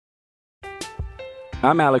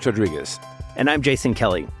I'm Alex Rodriguez. And I'm Jason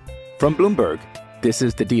Kelly. From Bloomberg, this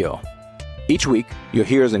is The Deal. Each week, you'll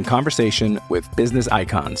hear us in conversation with business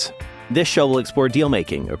icons. This show will explore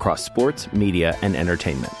deal-making across sports, media, and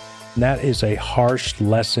entertainment. That is a harsh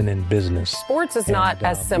lesson in business. Sports is not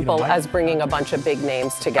as simple as bringing a bunch of big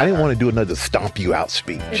names together. I didn't want to do another stomp you out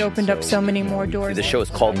speech. It opened up so many more doors. The show is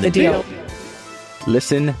called The Deal.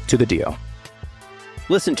 Listen to The Deal.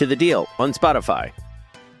 Listen to The Deal on Spotify.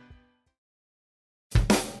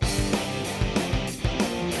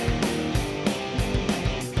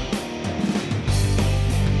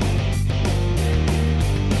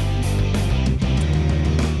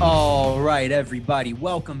 All right, everybody,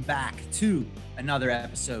 welcome back to another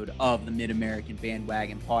episode of the Mid-American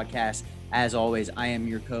Bandwagon Podcast. As always, I am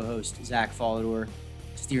your co-host, Zach Follador,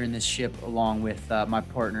 steering this ship along with my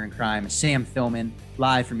partner in crime, Sam Thillman,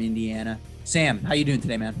 live from Indiana. Sam, how you doing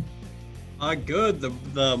today, man? Good.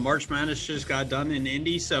 The March Madness just got done in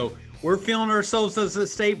Indy, so we're feeling ourselves as a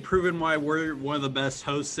state, proving why we're one of the best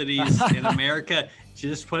host cities in America.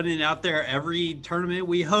 Just putting it out there, every tournament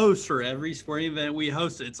we host or every sporting event we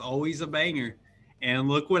host, it's always a banger. And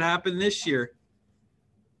look what happened this year.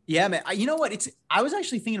 Yeah, man. You know what? I was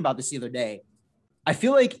actually thinking about this the other day. I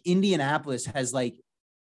feel like Indianapolis has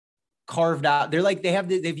carved out.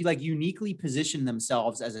 They've uniquely positioned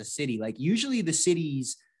themselves as a city. Like usually the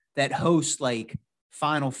cities that host like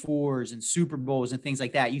Final Fours and Super Bowls and things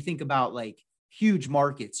like that, you think about like huge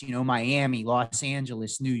markets, Miami, Los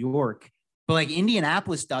Angeles, New York. But like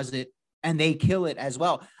Indianapolis does it and they kill it as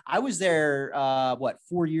well. I was there,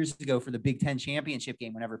 4 years ago for the Big Ten championship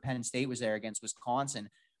game, whenever Penn State was there against Wisconsin.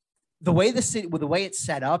 The way it's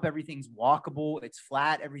set up, everything's walkable, it's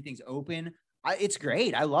flat, everything's open. It's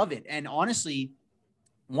great. I love it. And honestly,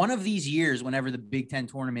 one of these years, whenever the Big Ten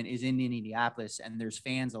tournament is in Indianapolis and there's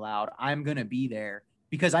fans allowed, I'm going to be there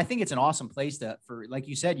because I think it's an awesome place for, like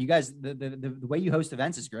you said, you guys, the way you host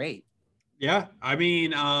events is great. Yeah, I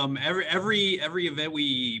mean, every event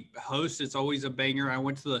we host, it's always a banger. I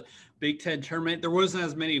went to the Big Ten tournament. There wasn't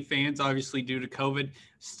as many fans, obviously, due to COVID.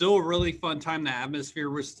 Still a really fun time. The atmosphere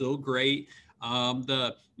was still great.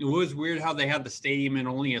 It was weird how they had the stadium in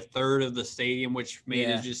only a third of the stadium, which made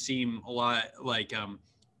it just seem a lot like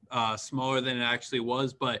smaller than it actually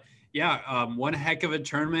was. But yeah, one heck of a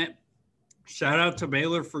tournament. Shout out to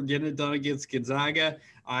Baylor for getting it done against Gonzaga.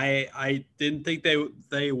 I didn't think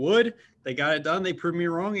they would. They got it done. They proved me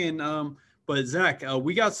wrong. And but Zach,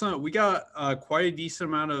 we got quite a decent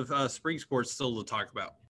amount of spring sports still to talk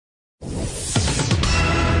about.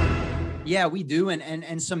 Yeah, we do,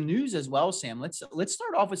 and some news as well, Sam. Let's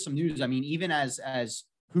start off with some news. I mean, even as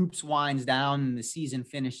hoops winds down and the season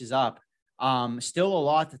finishes up, still a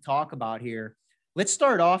lot to talk about here. Let's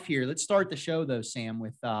start off here. Let's start the show though, Sam,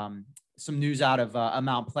 with some news out of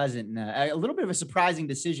Mount Pleasant and a little bit of a surprising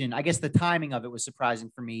decision. I guess the timing of it was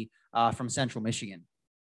surprising for me from Central Michigan.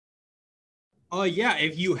 Yeah,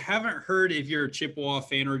 if you haven't heard, if you're a Chippewa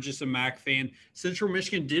fan or just a MAC fan, Central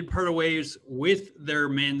Michigan did part ways with their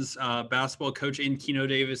men's basketball coach in Keno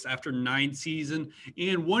Davis after 9 seasons.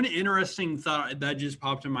 And one interesting thought that just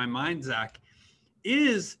popped in my mind, Zach,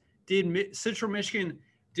 is did Central Michigan –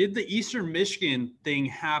 did the Eastern Michigan thing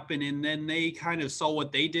happen and then they kind of saw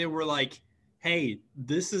what they did? We're like, hey,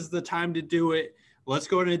 this is the time to do it. Let's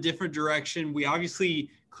go in a different direction. We obviously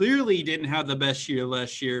clearly didn't have the best year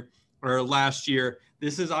last year.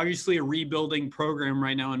 This is obviously a rebuilding program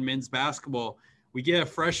right now in men's basketball. We get a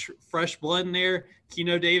fresh blood in there.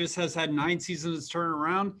 Keno Davis has had 9 seasons to turn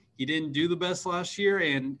around. He didn't do the best last year,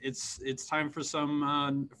 and it's time for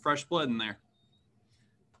some fresh blood in there.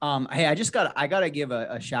 Hey, I gotta give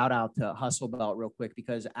a shout out to Hustle Belt real quick,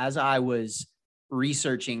 because as I was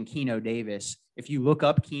researching Keno Davis, if you look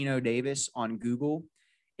up Keno Davis on Google,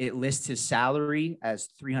 it lists his salary as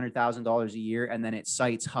 $300,000 a year, and then it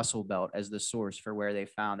cites Hustle Belt as the source for where they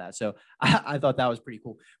found that. So I thought that was pretty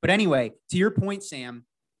cool. But anyway, to your point, Sam,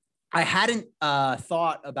 I hadn't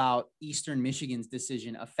thought about Eastern Michigan's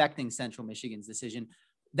decision affecting Central Michigan's decision.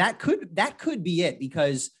 That could be it,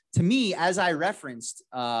 because to me, as I referenced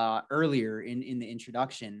earlier in the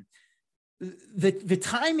introduction, the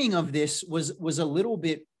timing of this was a little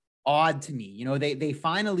bit odd to me. You know, they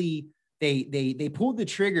finally they pulled the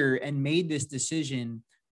trigger and made this decision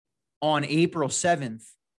on April 7th,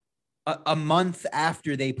 a month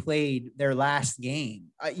after they played their last game.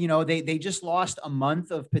 They just lost a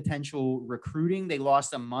month of potential recruiting. They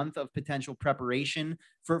lost a month of potential preparation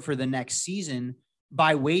for the next season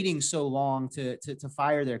by waiting so long to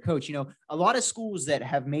fire their coach. You know, a lot of schools that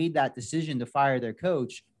have made that decision to fire their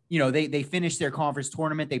coach, you know, they finish their conference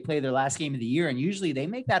tournament, they play their last game of the year, and usually they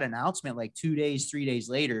make that announcement like 2 days, 3 days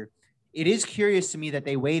later. it is curious to me that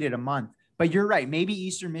they waited a month. But you're right. Maybe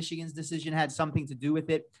Eastern Michigan's decision had something to do with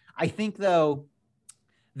it. I think, though,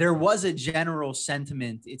 there was a general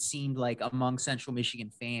sentiment, it seemed like, among Central Michigan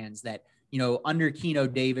fans that, under Keno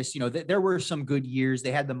Davis, there were some good years.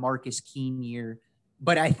 They had the Marcus Keene year.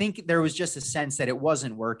 But I think there was just a sense that it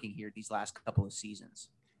wasn't working here these last couple of seasons.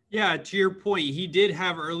 Yeah, to your point, he did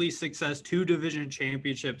have early success, 2 division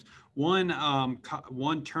championships, one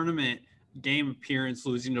tournament game appearance,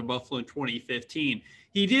 losing to Buffalo in 2015.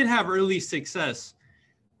 He did have early success,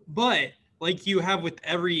 but like you have with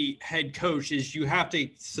every head coach, is you have to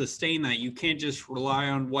sustain that. You can't just rely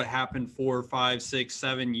on what happened 4, 5, 6,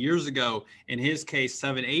 7 years ago. In his case,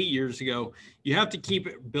 7, 8 years ago. You have to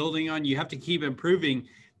keep building on. You have to keep improving.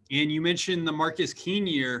 And you mentioned the Marcus Keene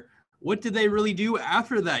year. What did they really do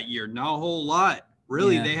after that year? Not a whole lot.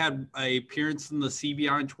 Really, They had an appearance in the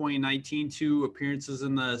CBI in 2019, 2 appearances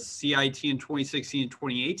in the CIT in 2016 and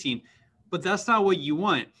 2018. But that's not what you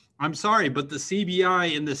want. I'm sorry, but the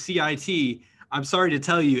CBI and the CIT, I'm sorry to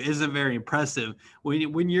tell you, isn't very impressive.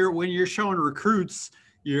 When you're showing recruits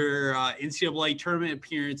your NCAA tournament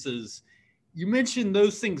appearances, you mentioned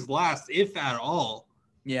those things last, if at all.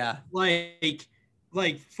 Yeah. Like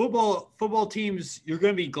football teams, you're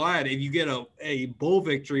going to be glad if you get a bowl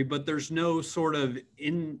victory, but there's no sort of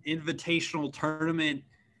invitational tournament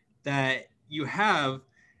that you have.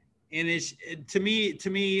 And it's to me,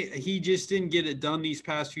 he just didn't get it done these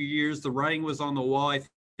past few years. The writing was on the wall. I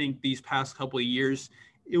think these past couple of years,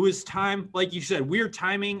 it was time, like you said, weird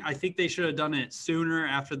timing. I think they should have done it sooner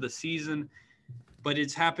after the season, but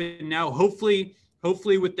it's happened now. Hopefully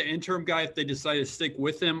with the interim guy, if they decide to stick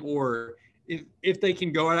with him, or if they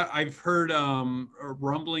can go out. I've heard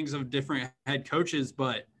rumblings of different head coaches,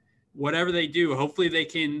 but whatever they do, hopefully they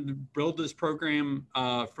can build this program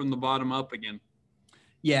from the bottom up again.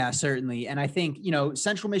 Yeah, certainly. And I think,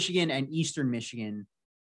 Central Michigan and Eastern Michigan,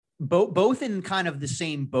 both in kind of the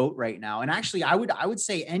same boat right now. And actually, I would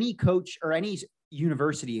say any coach or any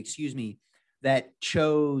university, that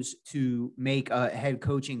chose to make a head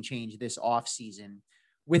coaching change this offseason,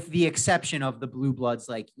 with the exception of the blue bloods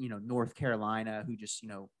like, North Carolina, who just,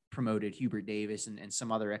 promoted Hubert Davis, and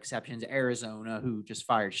some other exceptions, Arizona, who just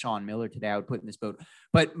fired Sean Miller today, I would put in this boat.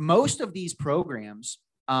 But most of these programs,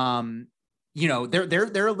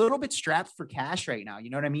 they're a little bit strapped for cash right now.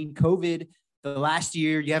 You know what I mean? COVID, the last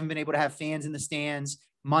year, you haven't been able to have fans in the stands.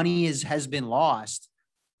 Money has been lost.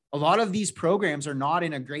 A lot of these programs are not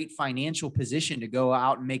in a great financial position to go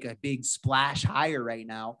out and make a big splash hire right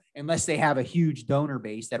now, unless they have a huge donor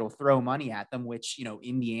base that'll throw money at them, which,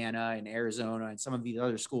 Indiana and Arizona and some of these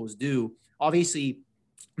other schools do. Obviously,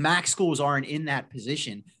 MAC schools aren't in that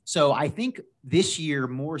position. So I think this year,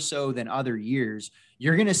 more so than other years,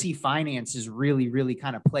 you're going to see finances really, really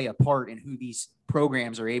kind of play a part in who these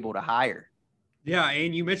programs are able to hire. Yeah,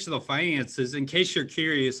 and you mentioned the finances. In case you're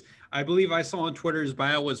curious, I believe I saw on Twitter his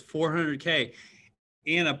buyout was $400K.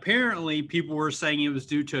 And apparently people were saying it was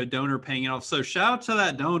due to a donor paying it off. So shout out to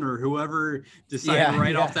that donor, whoever decided to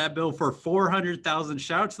write off that bill for $400,000.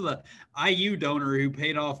 Shout out to the IU donor who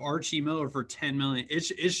paid off Archie Miller for $10 million. It's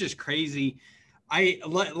just crazy.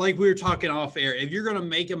 Like we were talking off air, if you're going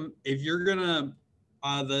to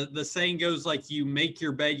the saying goes, like, you make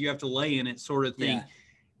your bed, you have to lay in it, sort of thing. Yeah.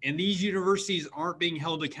 And these universities aren't being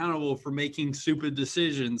held accountable for making stupid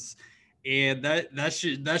decisions. And that's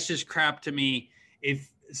just crap to me.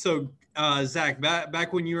 Zach,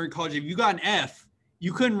 back when you were in college, if you got an F,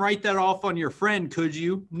 you couldn't write that off on your friend, could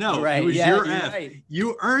you? No, right. It was your F. Right.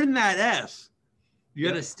 You earned that F. You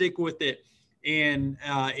got to stick with it. And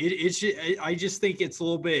I just think it's a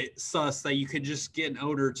little bit sus that you could just get an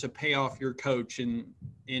owner to pay off your coach and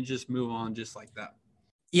just move on just like that.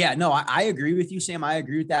 Yeah, no, I agree with you, Sam. I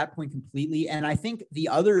agree with that point completely. And I think the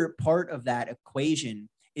other part of that equation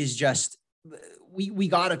is just we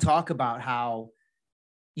got to talk about how,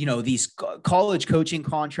 these college coaching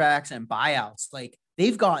contracts and buyouts, like,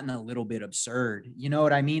 they've gotten a little bit absurd. You know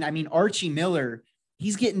what I mean? I mean, Archie Miller,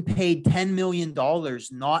 he's getting paid $10 million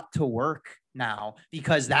not to work now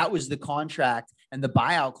because that was the contract and the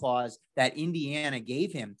buyout clause that Indiana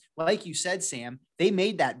gave him. Like you said, Sam, they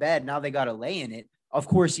made that bed. Now they got to lay in it. Of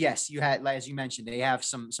course, yes, you had, as you mentioned, they have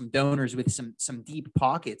some donors with some deep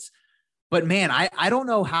pockets. But man, I don't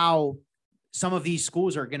know how some of these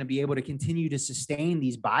schools are going to be able to continue to sustain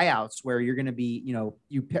these buyouts where you're going to be,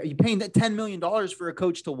 you paying that $10 million for a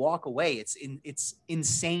coach to walk away. It's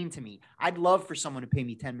insane to me. I'd love for someone to pay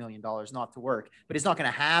me $10 million not to work, but it's not going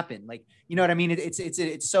to happen. Like, you know what I mean?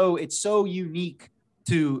 It's so unique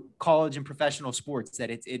to college and professional sports that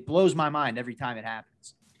it blows my mind every time it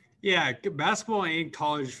happens. Yeah, basketball and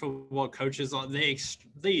college football coaches,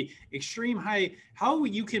 the extreme high, how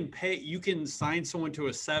you can sign someone to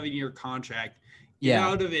a 7-year contract, get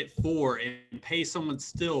out of it 4 and pay someone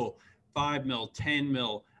still $5 million, $10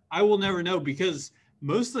 million. I will never know, because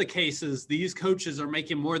most of the cases, these coaches are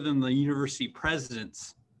making more than the university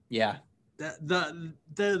presidents. Yeah.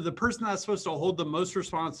 The person that's supposed to hold the most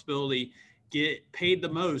responsibility get paid the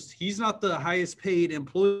most. He's not the highest paid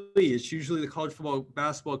employee. It's usually the college football,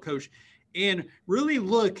 basketball coach. And really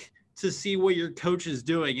look to see what your coach is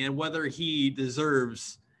doing and whether he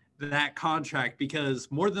deserves that contract,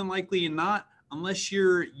 because more than likely not, unless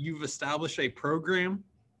you've established a program,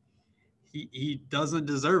 he doesn't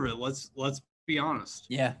deserve it. Let's be honest.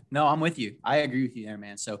 Yeah, no, I'm with you. I agree with you there,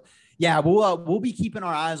 man. So yeah, we'll be keeping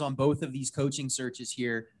our eyes on both of these coaching searches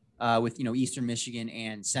here. With, Eastern Michigan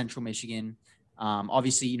and Central Michigan.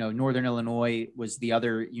 Obviously, Northern Illinois was the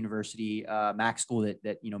other university, MAC school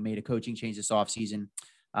that made a coaching change this offseason.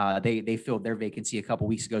 They filled their vacancy a couple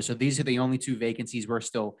weeks ago. So these are the only 2 vacancies we're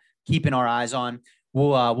still keeping our eyes on.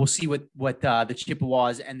 We'll see what the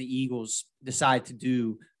Chippewas and the Eagles decide to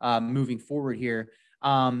do moving forward here.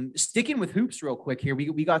 Sticking with hoops real quick here,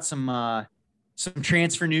 we got some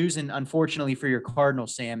transfer news, and unfortunately for your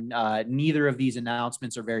Cardinals, Sam, neither of these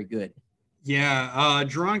announcements are very good. Yeah,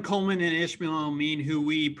 Jerron Coleman and Ishmael Amin, who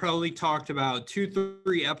we probably talked about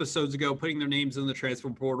 2-3 episodes ago, putting their names in the transfer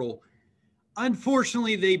portal.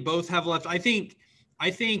 Unfortunately, they both have left. I think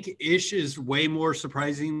Ish is way more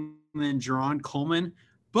surprising than Jerron Coleman.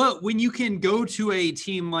 But when you can go to a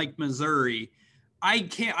team like Missouri, I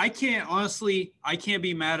can't honestly, I can't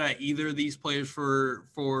be mad at either of these players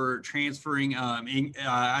for transferring.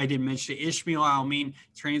 I didn't mention Ishmael Amin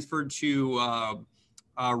transferred to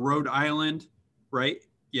Rhode Island, right?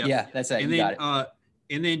 Yep. Yeah, that's it. And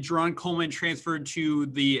then Jerron Coleman transferred to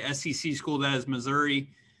the SEC school that is Missouri.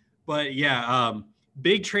 But yeah,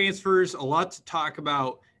 big transfers, a lot to talk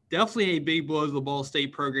about. Definitely a big blow to the Ball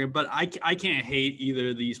State program, but I can't hate either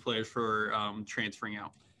of these players for transferring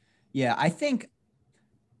out. Yeah, I think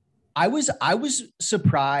I was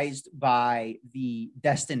surprised by the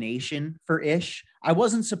destination for Ish. I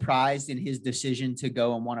wasn't surprised in his decision to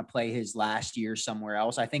go and want to play his last year somewhere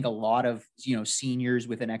else. I think a lot of, seniors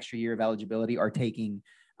with an extra year of eligibility are taking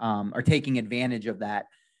advantage of that.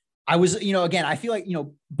 I was, again, I feel like,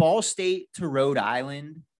 Ball State to Rhode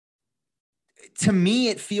Island, to me,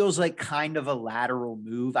 it feels like kind of a lateral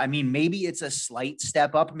move. I mean, maybe it's a slight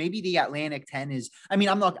step up. Maybe the Atlantic 10 is,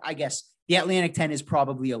 I guess the Atlantic 10 is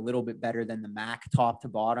probably a little bit better than the MAC top to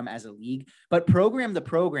bottom as a league, but program to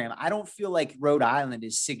program, I don't feel like Rhode Island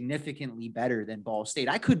is significantly better than Ball State.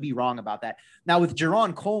 I could be wrong about that. Now with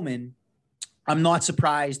Jerron Coleman, I'm not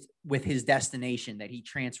surprised with his destination that he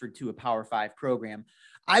transferred to a Power 5 program.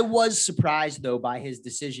 I was surprised though by his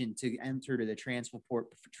decision to enter to the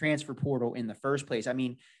transfer portal in the first place. I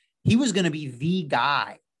mean, he was going to be the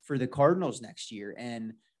guy for the Cardinals next year.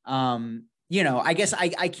 And, I guess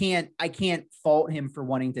I can't fault him for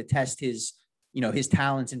wanting to test his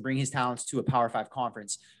talents and bring his talents to a Power 5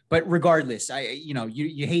 conference. But regardless,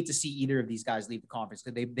 you hate to see either of these guys leave the conference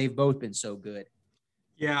because they've both been so good.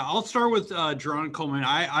 Yeah, I'll start with Jerron Coleman.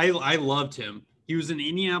 I loved him. He was an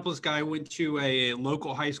Indianapolis guy, went to a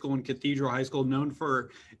local high school in Cathedral High School, known for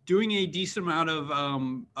doing a decent amount of,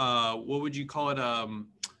 what would you call it?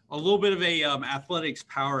 A little bit of a athletics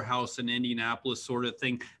powerhouse in Indianapolis sort of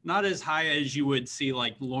thing. Not as high as you would see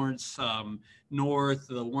like Lawrence North,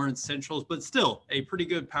 the Lawrence Centrals, but still a pretty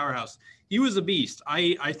good powerhouse. He was a beast.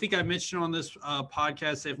 I think I mentioned on this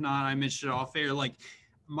podcast, if not, I mentioned it off air. Like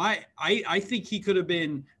I think he could have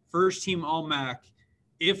been first team All MAC,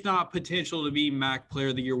 if not potential to be MAC Player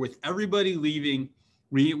of the Year. With everybody leaving,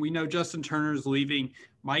 we know Justin Turner's leaving,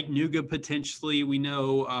 Mike Nuga potentially. We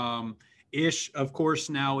know Ish, of course,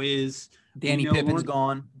 now is. Danny Pippen's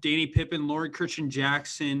gone. Danny Pippen, Lauren Christian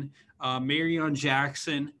Jackson, Marion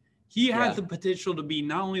Jackson. He had the potential to be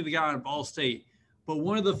not only the guy at Ball State, but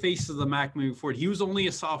one of the faces of the MAC moving forward. He was only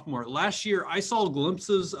a sophomore. Last year, I saw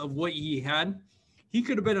glimpses of what he had. He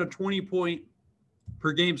could have been a 20-point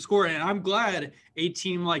per game scorer, and I'm glad a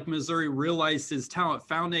team like Missouri realized his talent,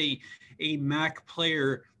 found a MAC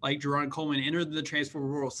player like Jerron Coleman, entered the transfer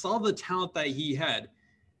portal, saw the talent that he had,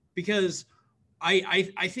 because I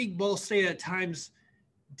think Ball State at times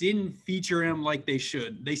didn't feature him like they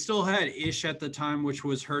should. They still had Ish at the time, which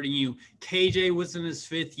was hurting you. KJ was in his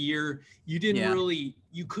 5th year. You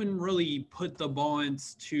couldn't really put the ball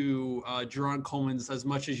into Jerron Coleman's as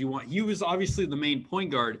much as you want. He was obviously the main point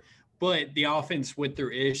guard, but the offense went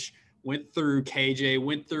through Ish, went through KJ,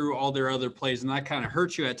 went through all their other plays, and that kind of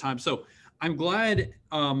hurt you at times. So I'm glad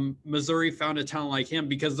Missouri found a talent like him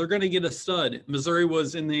because they're going to get a stud. Missouri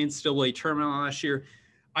was in the NCAA tournament last year.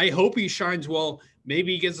 I hope he shines well.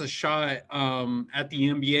 Maybe he gets a shot at the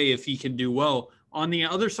NBA if he can do well. On the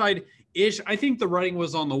other side, Ish, I think the writing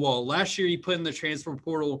was on the wall. Last year he put in the transfer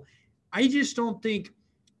portal. I just don't think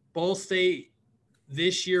Ball State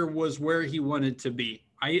this year was where he wanted to be.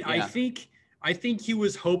 I think he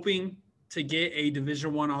was hoping to get a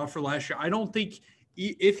Division I offer last year. I don't think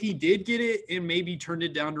if he did get it and maybe turned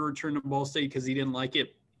it down to return to Ball State because he didn't like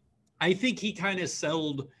it, I think he kind of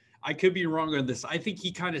settled. I could be wrong on this. I think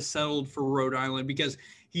he kind of settled for Rhode Island because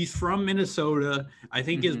he's from Minnesota. I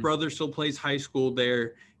think his brother still plays high school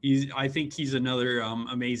there. I think he's another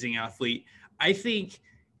amazing athlete. I think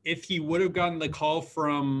if he would have gotten the call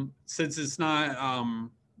from, since it's not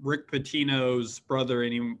Rick Pitino's brother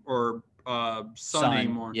anymore or son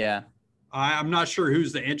anymore. Yeah. I'm not sure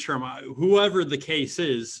who's the interim, whoever the case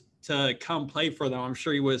is, to come play for them. I'm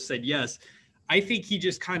sure he would have said yes. I think he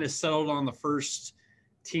just kind of settled on the first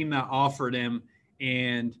team that offered him.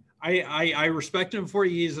 And I respect him for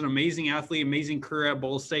it. He's an amazing athlete, amazing career at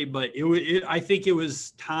Ball State, but I think it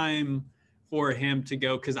was time for him to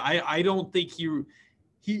go because I don't think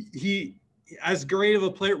he as great of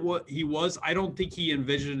a player what he was, I don't think he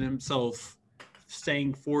envisioned himself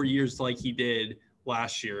staying 4 years like he did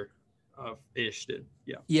last year. Ish did.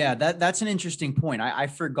 Yeah, that's an interesting point. I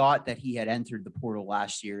forgot that he had entered the portal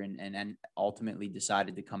last year and ultimately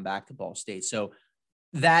decided to come back to Ball State. So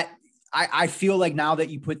that I feel like now that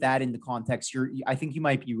you put that into context, I think you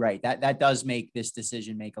might be right. That does make this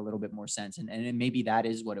decision make a little bit more sense. And maybe that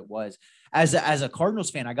is what it was. As a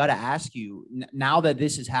Cardinals fan, I got to ask you, now that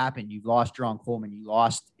this has happened, you've lost Jerron Coleman, you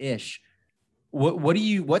lost Ish.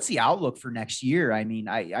 What's the outlook for next year? I mean,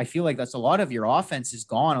 I feel like that's a lot of your offense is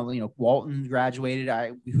gone. You know, Walton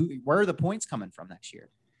graduated. Where are the points coming from next year?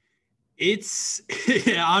 It's,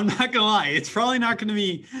 I'm not gonna lie, it's probably not going to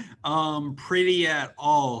be pretty at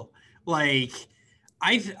all. Like,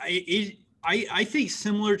 I think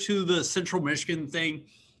similar to the Central Michigan thing.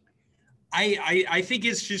 I think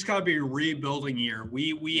it's just got to be a rebuilding year.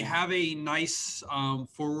 We have a nice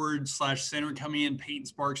forward / center coming in, Peyton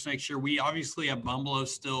Sparks next year. We obviously have Bumbalo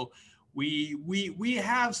still. We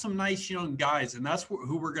have some nice young guys, and that's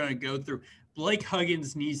who we're going to go through. Blake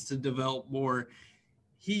Huggins needs to develop more.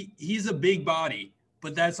 He's a big body,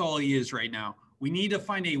 but that's all he is right now. We need to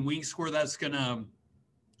find a wing scorer that's going to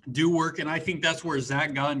do work, and I think that's where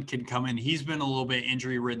Zach Gunn can come in. He's been a little bit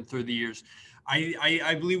injury-ridden through the years.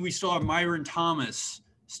 I believe we still have Myron Thomas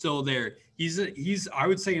still there. He's I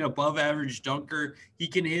would say an above average dunker. He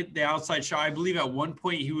can hit the outside shot. I believe at one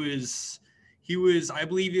point he was I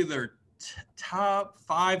believe either top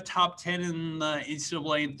 5, top 10 in the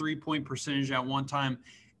NCAA in 3-point percentage at one time.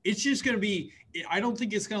 It's just going to be, I don't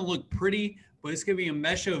think it's going to look pretty, but it's going to be a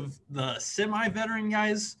mesh of the semi-veteran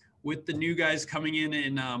guys with the new guys coming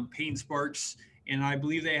in Peyton Sparks. And I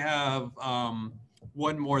believe they have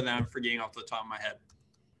one more that I'm forgetting off the top of my head.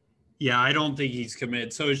 Yeah, I don't think he's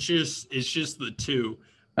committed. So it's just the two.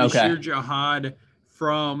 Okay. Bashir Jihad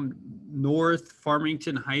from North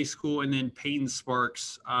Farmington High School, and then Peyton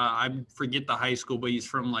Sparks. I forget the high school, but he's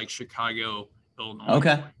from like Chicago, Illinois.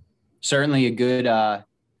 Okay. Certainly a good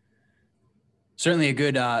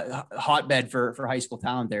hotbed for high school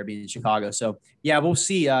talent there being in Chicago. So yeah, we'll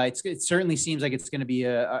see. It certainly seems like it's going to be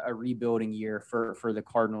a rebuilding year for the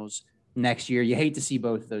Cardinals next year. You hate to see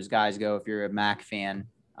both of those guys go if you're a Mac fan,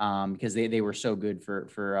 because they were so good for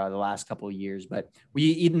the last couple of years. But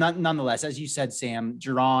nonetheless, as you said, Sam,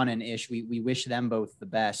 Jerron and Ish, we wish them both the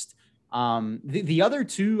best. The other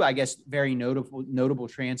two, I guess, very notable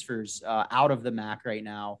transfers out of the MAC right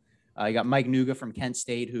now. You got Mike Nuga from Kent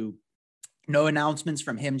State, who no announcements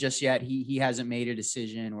from him just yet. He hasn't made a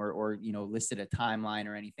decision or listed a timeline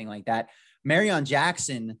or anything like that. Marion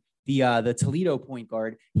Jackson, the Toledo point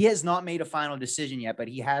guard, he has not made a final decision yet, but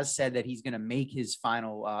he has said that he's going to make his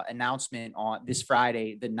final announcement on this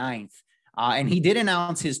Friday, the 9th. And he did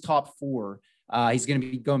announce his top 4. He's going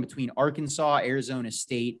to be going between Arkansas, Arizona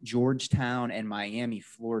State, Georgetown, and Miami,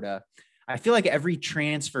 Florida. I feel like every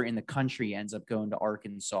transfer in the country ends up going to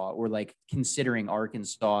Arkansas or like considering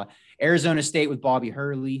Arkansas. Arizona State with Bobby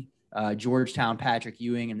Hurley, Georgetown, Patrick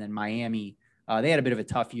Ewing, and then Miami. They had a bit of a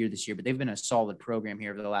tough year this year, but they've been a solid program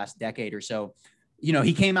here over the last decade or so.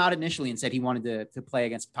 He came out initially and said he wanted to play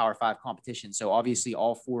against Power 5 competition. So obviously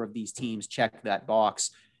all 4 of these teams check that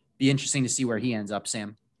box. Be interesting to see where he ends up,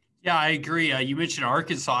 Sam. Yeah, I agree. You mentioned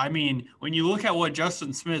Arkansas. I mean, when you look at what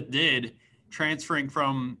Justin Smith did, transferring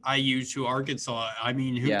from IU to Arkansas. I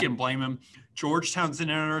mean, who can blame him? Georgetown's an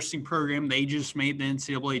interesting program. They just made the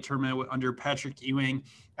NCAA tournament under Patrick Ewing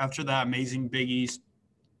after that amazing Big East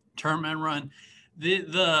tournament run.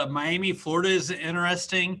 The Miami, Florida is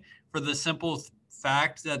interesting for the simple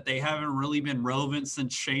fact that they haven't really been relevant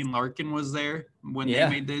since Shane Larkin was there when they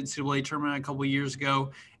made the NCAA tournament a couple of years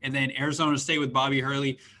ago. And then Arizona State with Bobby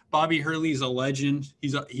Hurley. Bobby Hurley's a legend.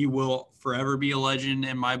 He will forever be a legend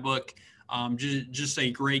in my book. Just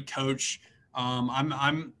a great coach.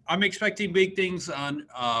 I'm expecting big things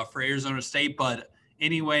for Arizona State, but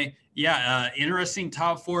anyway, interesting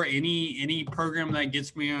top four. Any program that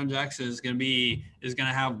gets me on Jackson is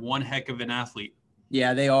gonna have one heck of an athlete.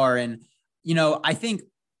 Yeah, they are. And I think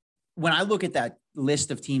when I look at that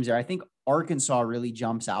list of teams there, I think Arkansas really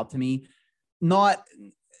jumps out to me. Not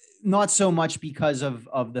so much because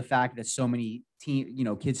of the fact that so many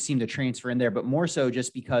kids seem to transfer in there, but more so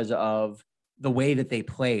just because of the way that they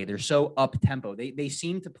play. They're so up tempo. They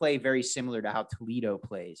seem to play very similar to how Toledo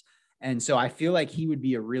plays. And so I feel like he would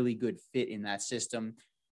be a really good fit in that system.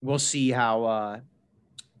 We'll see how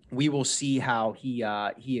he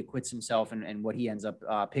acquits himself and what he ends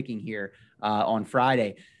up picking here on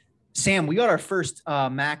Friday. Sam, we got our first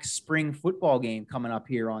MAC spring football game coming up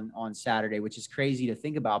here on Saturday, which is crazy to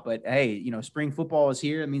think about. But hey, spring football is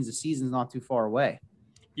here. It means the season's not too far away.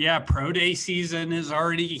 Yeah, pro day season is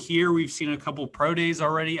already here. We've seen a couple pro days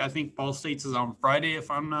already. I think Ball State's is on Friday, if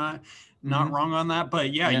I'm not wrong on that.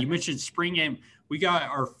 But yeah, you mentioned spring game. We got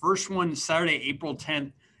our first one Saturday, April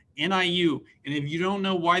 10th, NIU. And if you don't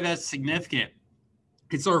know why that's significant,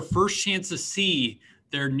 it's our first chance to see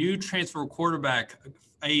their new transfer quarterback,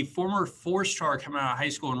 a former four-star coming out of high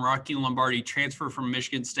school in Rocky Lombardi, transfer from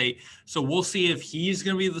Michigan State. So we'll see if he's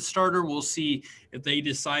going to be the starter. We'll see if they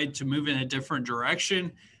decide to move in a different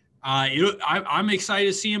direction. I'm excited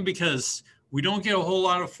to see him because we don't get a whole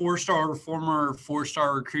lot of four-star or former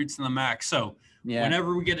four-star recruits in the MAC. So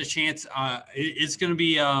whenever we get a chance, it's going to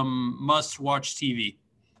be must-watch TV.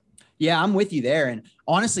 Yeah, I'm with you there. And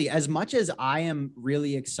honestly, as much as I am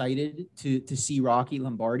really excited to see Rocky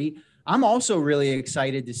Lombardi, I'm also really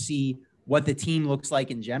excited to see what the team looks like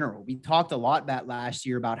in general. We talked a lot about last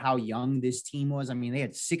year about how young this team was. I mean, they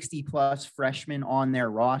had 60 plus freshmen on their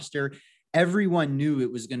roster. Everyone knew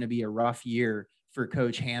it was going to be a rough year for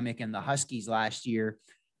Coach Hammock and the Huskies last year.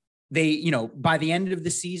 They, by the end of the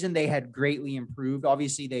season, they had greatly improved.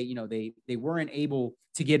 Obviously, they weren't able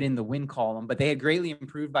to get in the win column, but they had greatly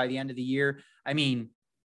improved by the end of the year. I mean,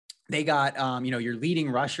 they got, your leading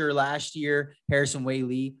rusher last year, Harrison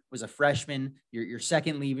Way-Lee, was a freshman. Your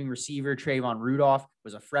second leading receiver, Trayvon Rudolph,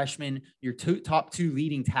 was a freshman. Your top two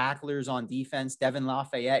leading tacklers on defense, Devin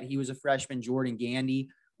Lafayette, he was a freshman. Jordan Gandy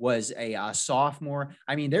was a sophomore.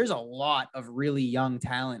 I mean, there's a lot of really young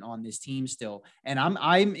talent on this team still. And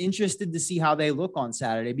I'm interested to see how they look on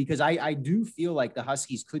Saturday because I do feel like the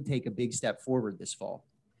Huskies could take a big step forward this fall.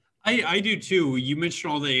 I do too. You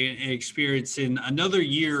mentioned all the experience in another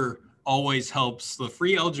year always helps. The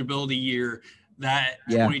free eligibility year that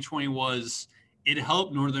 2020 was, it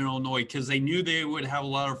helped Northern Illinois because they knew they would have a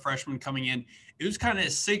lot of freshmen coming in. It was kind of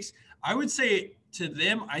I would say to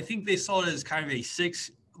them, I think they saw it as kind of a six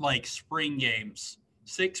spring games,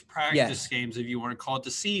 6 practice games, if you want to call it,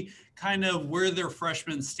 to see kind of where their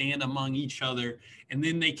freshmen stand among each other. And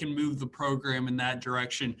then they can move the program in that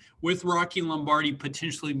direction. With Rocky Lombardi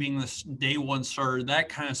potentially being the day one starter, that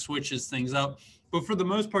kind of switches things up. But for the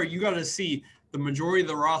most part, you got to see the majority of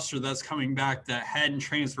the roster that's coming back that hadn't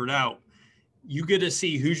transferred out. You get to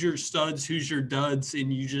see who's your studs, who's your duds,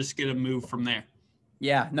 and you just get to move from there.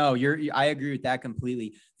 Yeah, no, I agree with that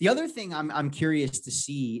completely. The other thing I'm curious to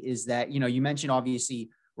see is that, you mentioned obviously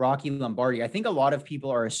Rocky Lombardi. I think a lot of people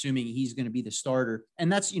are assuming he's going to be the starter,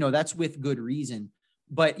 and that's with good reason.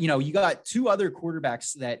 But, you got 2 other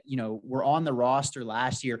quarterbacks that, were on the roster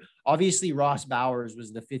last year. Obviously, Ross Bowers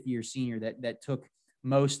was the 5th-year senior that took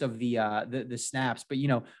most of the snaps. But,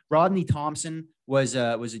 Rodney Thompson was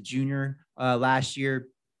a junior last year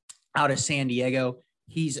out of San Diego.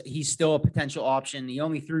 He's still a potential option. He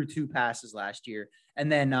only threw 2 passes last year.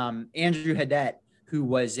 And then Andrew Haddett, who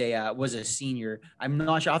was a senior. I'm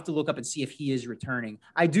not sure. I'll have to look up and see if he is returning.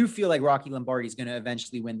 I do feel like Rocky Lombardi is going to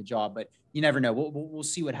eventually win the job, but you never know. We'll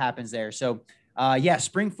see what happens there. So,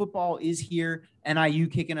 spring football is here. NIU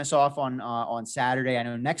kicking us off on Saturday. I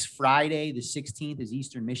know next Friday, the 16th, is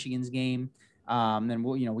Eastern Michigan's game. Then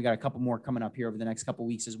we got a couple more coming up here over the next couple of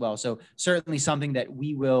weeks as well. So certainly something that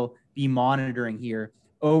we will be monitoring here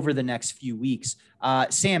over the next few weeks.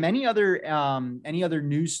 Sam, any other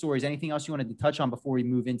news stories, anything else you wanted to touch on before we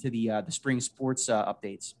move into the spring sports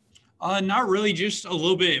updates? Not really, just a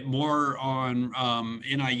little bit more on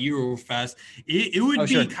NIU real fast. It would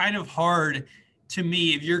be kind of hard to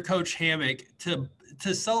me if you're Coach Hammock to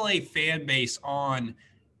sell a fan base on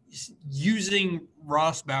using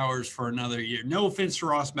Ross Bowers for another year. No offense to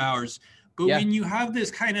Ross Bowers, but when you have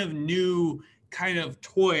this kind of new kind of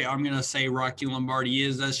toy, I'm going to say Rocky Lombardi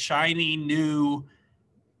is a shiny new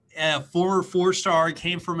former 4-star,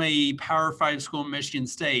 came from a Power 5 school in Michigan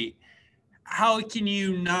State. How can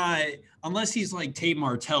you not, unless he's like Tate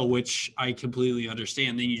Martell, which I completely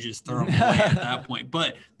understand, then you just throw him away at that point.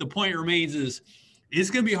 But the point remains is it's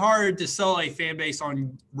going to be hard to sell a fan base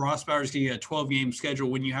on Ross Bowers getting a 12-game schedule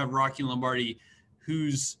when you have Rocky Lombardi,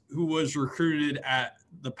 who was recruited at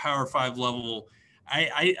the Power 5 level.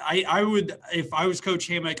 I would, if I was Coach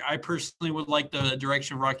Hammock, I personally would like the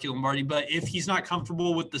direction of Rocky Lombardi. But if he's not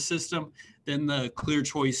comfortable with the system, then the clear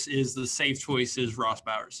choice is, the safe choice is Ross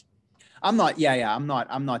Bowers. I'm not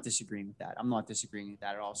disagreeing with that. I'm not disagreeing with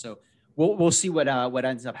that at all. So we'll see what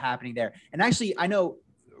ends up happening there. And actually, I know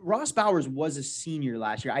Ross Bowers was a senior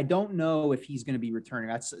last year. I don't know if he's going to be returning.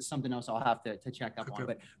 That's something else I'll have to check up on.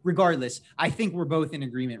 But regardless, I think we're both in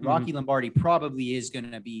agreement. Rocky Lombardi probably is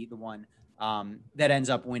going to be the one that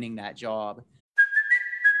ends up winning that job.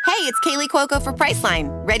 Hey, it's Kaylee Cuoco for Priceline.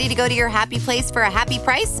 Ready to go to your happy place for a happy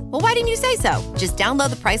price? Well, why didn't you say so? Just download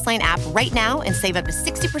the Priceline app right now and save up to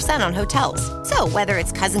 60% on hotels. So whether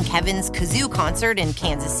it's Cousin Kevin's Kazoo Concert in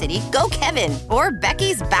Kansas City, go Kevin, or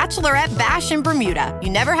Becky's Bachelorette Bash in Bermuda, you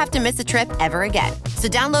never have to miss a trip ever again. So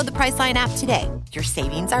download the Priceline app today. Your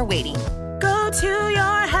savings are waiting. Go to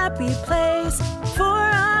your happy place for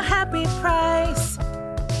a happy price.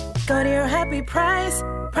 Go to your happy price,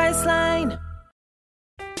 Priceline.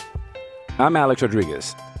 I'm Alex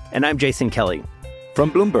Rodriguez. And I'm Jason Kelly. From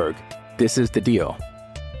Bloomberg, this is The Deal.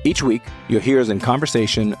 Each week, you'll hear us in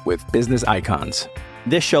conversation with business icons.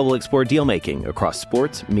 This show will explore deal-making across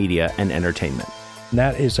sports, media, and entertainment.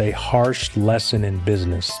 That is a harsh lesson in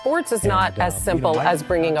business. Sports is not as simple as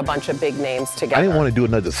bringing a bunch of big names together. I didn't want to do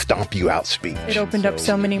another stomp you out speech. It opened up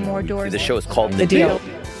so many more doors. The show is called The Deal.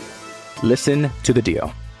 Listen to The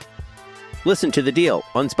Deal. Listen to The Deal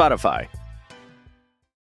on Spotify.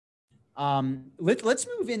 Let's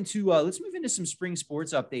move into some spring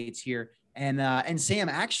sports updates here. And Sam,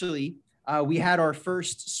 actually, we had our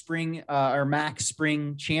first spring, our MAC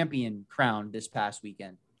spring champion crowned this past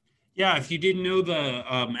weekend. Yeah, if you didn't know,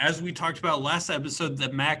 as we talked about last episode,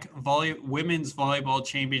 the MAC women's volleyball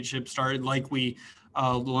championship started. Like we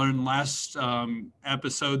learned last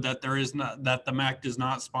episode, that the MAC does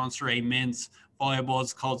not sponsor a men's volleyball.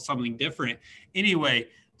 It's called something different. Anyway,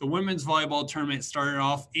 the women's volleyball tournament started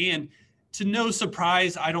off, and to no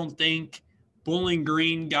surprise, I don't think Bowling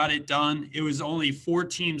Green got it done. It was only 4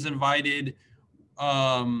 teams invited,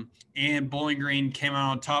 and Bowling Green came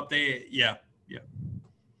out on top.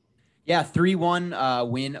 3-1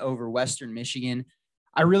 win over Western Michigan.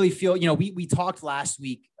 I really feel, we talked last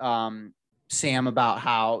week, Sam, about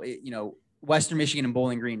how, Western Michigan and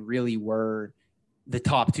Bowling Green really were the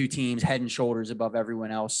top 2 teams, head and shoulders above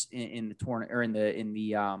everyone else in the tournament, or in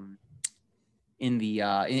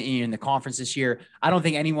the conference this year. I don't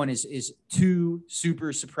think anyone is too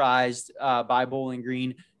super surprised by Bowling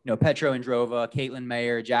Green. Petro Androva, Caitlin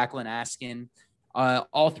Mayer, Jacqueline Askin,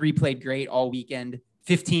 all 3 played great all weekend.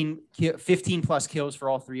 15 plus kills for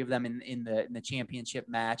all 3 of them in the championship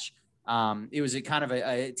match. It was a kind of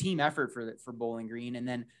a team effort for Bowling Green. And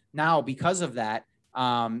then now, because of that,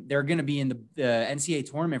 they're going to be in the NCAA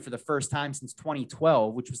tournament for the first time since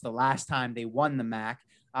 2012, which was the last time they won the MAC.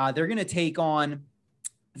 They're going to take on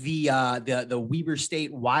the Weber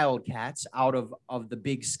State Wildcats out of the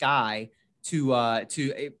Big Sky to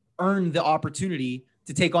earn the opportunity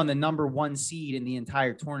to take on the number 1 seed in the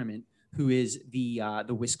entire tournament, who is the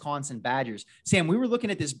Wisconsin Badgers. Sam, we were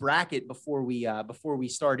looking at this bracket before we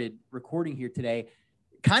started recording here today.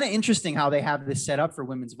 Kind of interesting how they have this set up for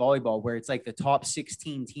women's volleyball, where it's like the top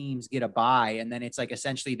 16 teams get a bye, and then it's like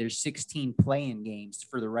essentially there's 16 play-in games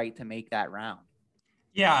for the right to make that round.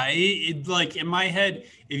 Yeah, it like in my head,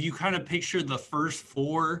 if you kind of picture the first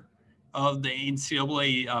 4 of the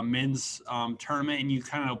NCAA men's tournament, and you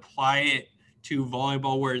kind of apply it to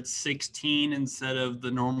volleyball, where it's 16 instead of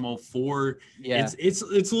the normal 4. Yeah, it's a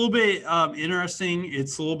little bit interesting.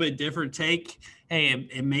 It's a little bit different take. Hey,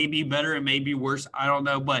 it may be better, it may be worse, I don't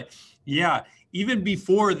know. But yeah, even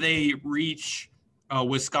before they reach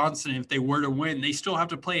Wisconsin, if they were to win, they still have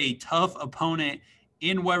to play a tough opponent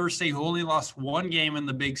in Weber State, who only lost 1 game in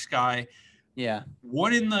the Big Sky. Yeah.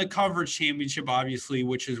 1 in the conference championship, obviously,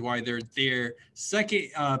 which is why they're there. Second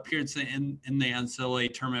appearance in the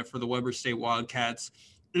NCAA tournament for the Weber State Wildcats.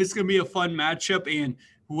 It's going to be a fun matchup. And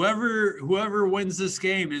whoever wins this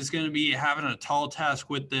game is going to be having a tall task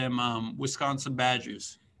with them Wisconsin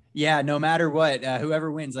Badgers. Yeah, no matter what,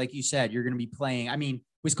 whoever wins, like you said, you're going to be playing. I mean,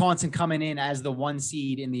 Wisconsin coming in as the 1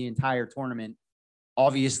 seed in the entire tournament,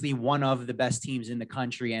 obviously one of the best teams in the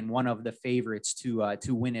country and one of the favorites to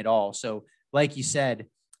win it all. So, like you said,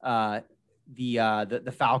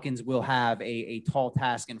 the Falcons will have a tall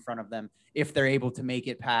task in front of them if they're able to make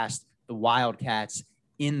it past the Wildcats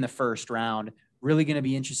in the first round. Really going to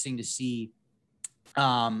be interesting to see,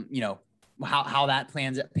 how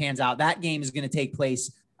that pans out. That game is going to take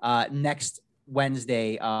place next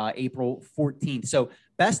Wednesday, April 14th. So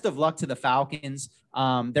best of luck to the Falcons.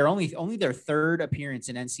 They're only their third appearance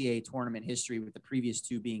in NCAA tournament history, with the previous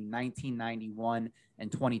two being 1991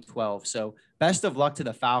 and 2012. So best of luck to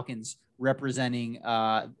the Falcons representing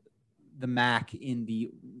the MAC in the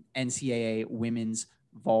NCAA women's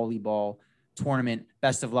volleyball tournament.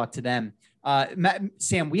 Best of luck to them.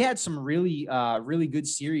 Sam, we had some really good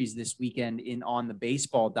series this weekend on the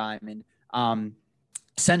baseball diamond.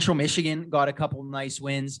 Central Michigan got a couple nice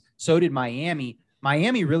wins. So did Miami.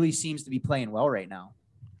 Miami really seems to be playing well right now.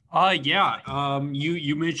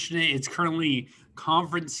 You mentioned it. It's currently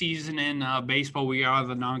conference season in baseball. We are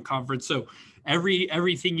the non-conference. So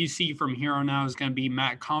everything you see from here on out is going to be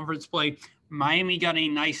MAC conference play. Miami got a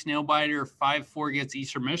nice nail biter, 5-4 against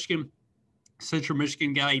Eastern Michigan. Central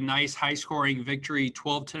Michigan got a nice high-scoring victory,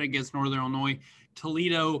 12-10 against Northern Illinois.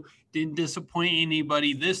 Toledo didn't disappoint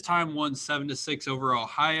anybody. This time won 7-6 over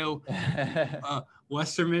Ohio.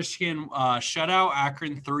 Western Michigan shut out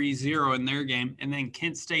Akron 3-0 in their game. And then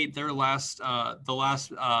Kent State, the last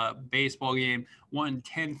baseball game, won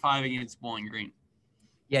 10-5 against Bowling Green.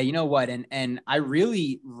 Yeah, you know what? And I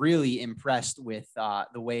really, really impressed with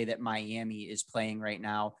the way that Miami is playing right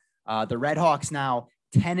now. The Redhawks now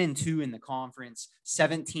 10-2 in the conference,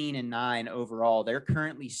 17-9 overall. They're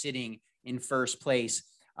currently sitting in first place.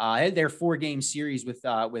 Their 4-game series with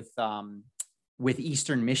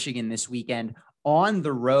Eastern Michigan this weekend on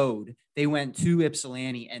the road. They went to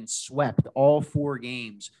Ypsilanti and swept all 4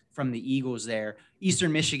 games from the Eagles there.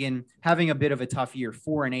 Eastern Michigan having a bit of a tough year,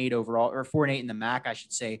 4-8 overall, or 4-8 in the MAC, I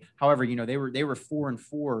should say. However, they were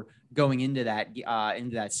 4-4 going into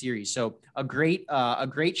that series. So a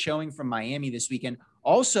great showing from Miami this weekend.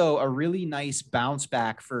 Also, a really nice bounce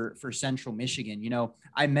back for Central Michigan.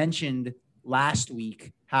 I mentioned last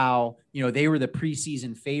week how, they were the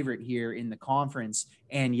preseason favorite here in the conference,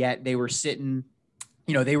 and yet they were sitting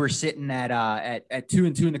at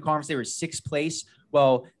 2-2 in the conference. They were 6th place.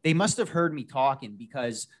 Well, they must have heard me talking,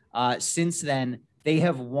 because since then they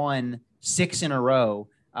have won 6 in a row.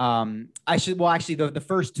 The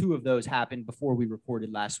first 2 of those happened before we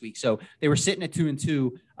recorded last week. So they were sitting at 2-2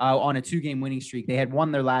 on a 2-game winning streak. They had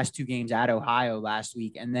won their last 2 games at Ohio last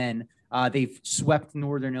week. And then they've swept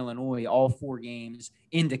Northern Illinois all 4 games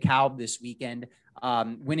in DeKalb this weekend,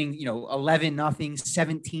 winning, 11-0,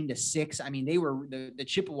 17-6. I mean, they were the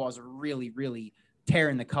Chippewas are really, really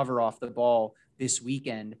tearing the cover off the ball this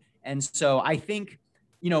weekend. And so I think,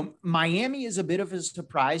 Miami is a bit of a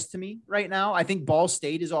surprise to me right now. I think Ball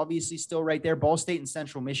State is obviously still right there. Ball State and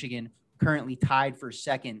Central Michigan currently tied for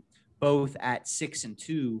second, both at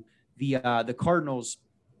 6-2. The Cardinals,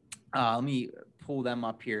 let me pull them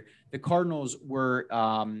up here. The Cardinals were,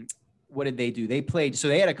 what did they do? They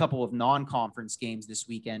had a couple of non-conference games this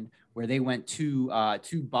weekend where they went to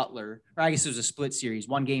Butler. Or I guess it was a split series,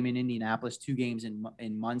 1 game in Indianapolis, 2 games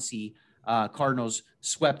in Muncie. Cardinals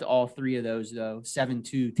swept all 3 of those, though,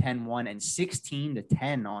 7-2, 10-1, and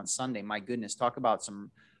 16-10 on Sunday. My goodness, talk about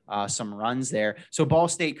some runs there. So Ball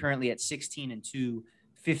State currently at 16-2,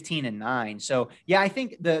 15-9. So yeah, I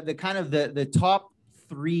think the top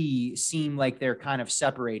 3 seem like they're kind of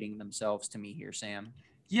separating themselves to me here, Sam.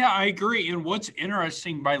 Yeah, I agree. And what's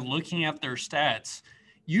interesting by looking at their stats,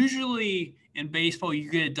 usually in baseball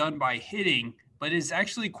you get it done by hitting, but it's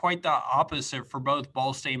actually quite the opposite for both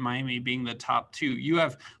Ball State and Miami being the top 2. You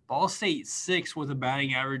have Ball State 6 with a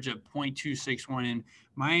batting average of .261 and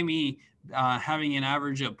Miami having an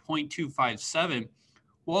average of .257.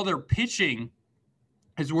 While their pitching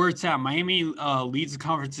is where it's at. Miami leads the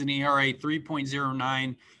conference in ERA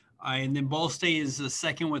 3.09, and then Ball State is the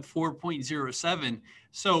second with 4.07.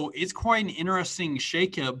 So it's quite an interesting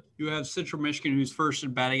shakeup. You have Central Michigan, who's first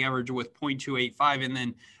in batting average with .285, and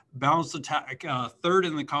then Balanced Attack third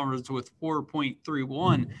in the conference with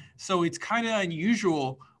 4.31. So it's kind of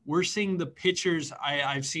unusual. We're seeing the pitchers.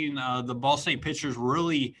 I've seen the Ball State pitchers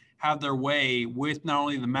really have their way with not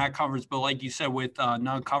only the MAC conference, but like you said, with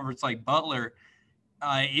non-conference like Butler.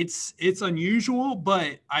 It's unusual,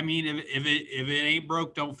 but I mean, if it ain't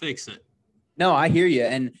broke, don't fix it. No, I hear you.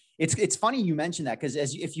 And It's funny you mentioned that, because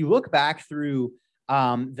if you look back through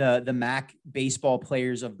the MAC baseball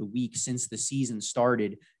players of the week since the season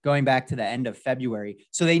started, going back to the end of February.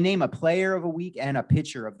 So they name a player of a week and a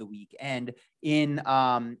pitcher of the week. And in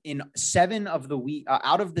 7 of the week,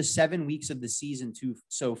 out of the 7 weeks of the season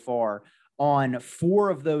so far, on 4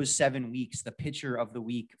 of those 7 weeks, the pitcher of the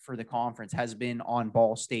week for the conference has been on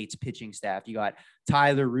Ball State's pitching staff. You got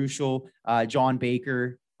Tyler Ruschel, John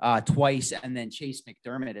Baker, twice, and then Chase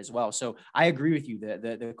McDermott as well. So I agree with you.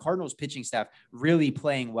 The Cardinals pitching staff really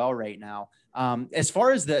playing well right now. As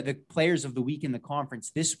far as the players of the week in the conference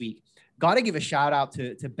this week, got to give a shout out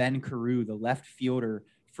to Ben Carew, the left fielder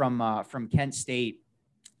from Kent State.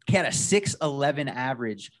 He had a 6.11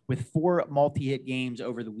 average with 4 multi-hit games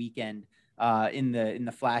over the weekend in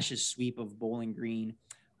the Flashes sweep of Bowling Green.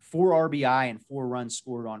 4 RBI and 4 runs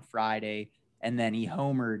scored on Friday. And then he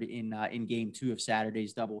homered in game 2 of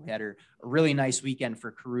Saturday's doubleheader. A really nice weekend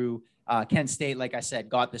for Carew. Kent State, like I said,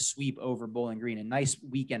 got the sweep over Bowling Green. A nice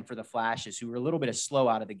weekend for the Flashes, who were a little bit slow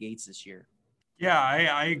out of the gates this year. Yeah,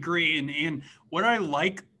 I agree. And what I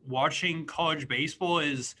like watching college baseball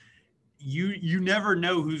is you never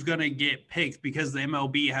know who's going to get picked, because the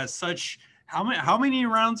MLB has such – how many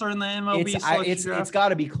rounds are in the MLB? It's got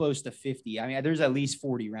to be close to 50. I mean, there's at least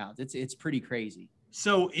 40 rounds. It's pretty crazy.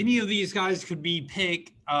 So any of these guys could be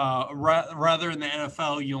picked. Rather in the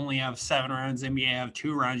NFL, you only have 7 rounds. NBA have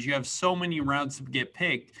 2 rounds. You have so many rounds to get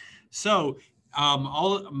picked. So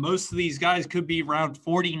most of these guys could be round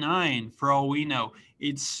 49 for all we know.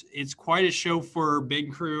 It's quite a show for Ben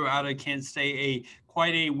Carew out of Kent State.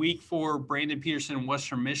 Quite a week for Brandon Peterson in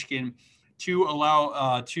Western Michigan to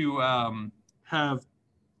allow to have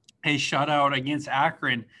a shutout against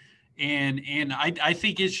Akron. And I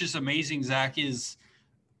think it's just amazing, Zach, is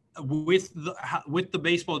with the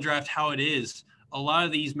baseball draft how it is, a lot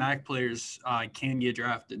of these MAC players can get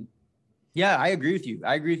drafted. Yeah, I agree with you.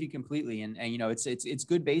 I agree with you completely. And you know, it's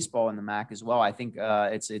good baseball in the MAC as well. I think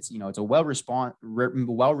it's a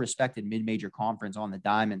well-respected mid-major conference on the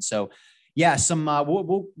diamond. So yeah,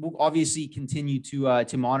 we'll obviously continue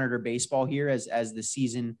to monitor baseball here as the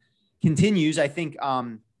season continues. I think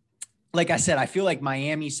like I said, I feel like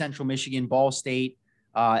Miami, Central Michigan, Ball State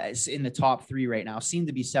is in the top 3 right now, seem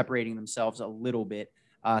to be separating themselves a little bit.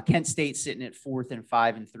 Kent State sitting at 4th and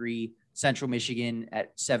 5-3, Central Michigan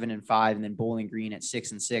at 7-5, and then Bowling Green at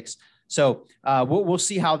 6-6. So we'll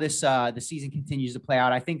see how the season continues to play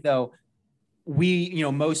out. I think though,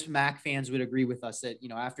 most MAC fans would agree with us that,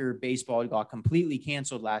 after baseball got completely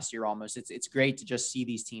canceled last year, almost it's great to just see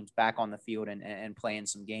these teams back on the field and playing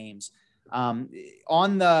some games. On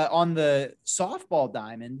the softball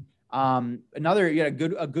diamond, a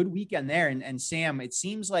good weekend there. And Sam, it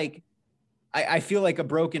seems like I feel like a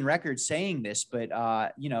broken record saying this, but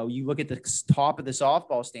you look at the top of the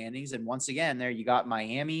softball standings, and once again, there you got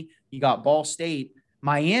Miami, you got Ball State.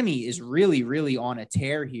 Miami is really, really on a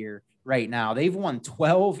tear here right now. They've won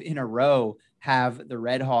 12 in a row, have the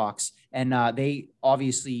Red Hawks, and they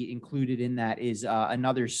obviously included in that is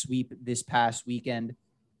another sweep this past weekend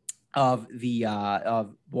of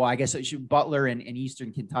Butler and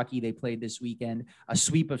Eastern Kentucky. They played this weekend, a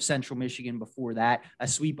sweep of Central Michigan before that, a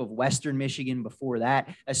sweep of Western Michigan before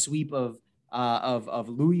that, a sweep of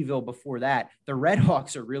Louisville before that. The Red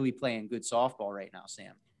Hawks are really playing good softball right now,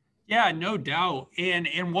 Sam. Yeah, no doubt.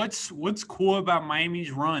 And what's cool about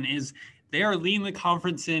Miami's run is they are leading the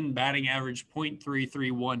conference in batting average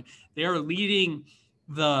 .331. They are leading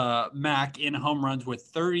the MAC in home runs with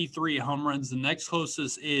 33 home runs. The next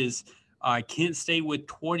closest is Kent State with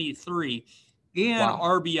 23, and wow,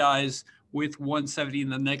 RBIs with 170.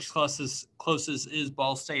 And the next closest is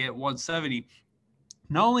Ball State at 170.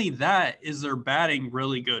 Not only that is their batting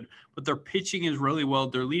really good, but their pitching is really well.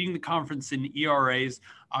 They're leading the conference in ERAs.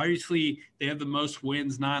 Obviously, they have the most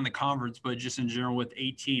wins, not in the conference, but just in general with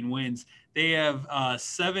 18 wins. They have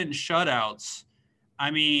 7 shutouts.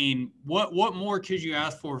 I mean, what more could you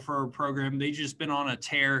ask for a program? They've just been on a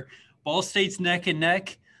tear. Ball State's neck and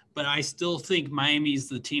neck, but I still think Miami's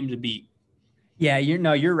the team to beat. Yeah,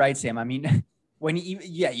 you're right, Sam. I mean,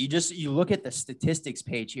 you look at the statistics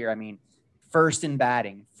page here. I mean, first in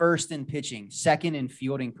batting, first in pitching, second in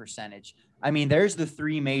fielding percentage. I mean, there's the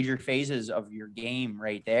 3 major phases of your game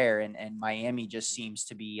right there. And Miami just seems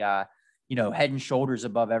to be, head and shoulders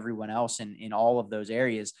above everyone else in all of those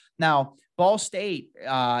areas. Now, Ball State,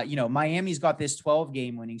 Miami's got this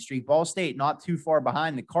 12-game winning streak. Ball State not too far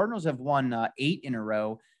behind. The Cardinals have won 8 in a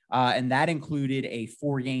row, and that included a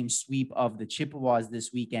 4-game sweep of the Chippewas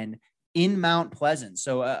this weekend in Mount Pleasant.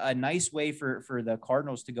 So a nice way for the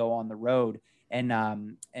Cardinals to go on the road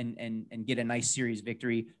and get a nice series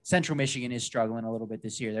victory. Central Michigan is struggling a little bit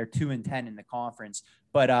this year. They're 2-10 in the conference,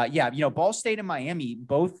 but Ball State and Miami,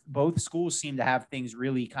 both schools seem to have things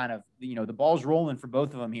really kind of, the ball's rolling for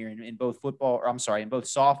both of them here in both in both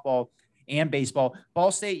softball and baseball.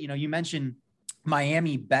 Ball State, you mentioned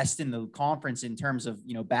Miami best in the conference in terms of,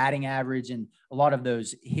 batting average and a lot of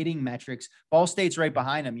those hitting metrics. Ball State's right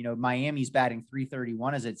behind them. Miami's batting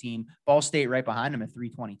 .331 as a team. Ball State right behind them at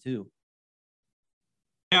 .322.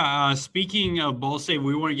 Yeah, speaking of Ball State,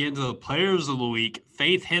 we want to get into the players of the week.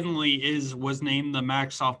 Faith Henley was named the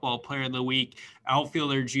MAC softball player of the week.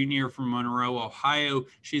 Outfielder junior from Monroe, Ohio.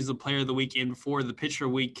 She's the player of the week. And for the pitcher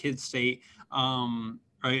of the week, Kent State,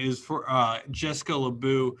 is for Jessica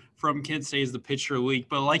LeBeau from Kent State is the pitcher of the week.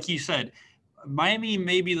 But like you said, Miami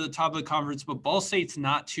may be the top of the conference, but Ball State's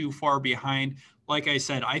not too far behind. Like I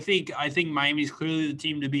said, I think Miami's clearly the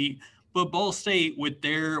team to beat. But Ball State, with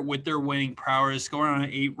their winning prowess, going on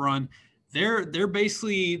an 8-run, they're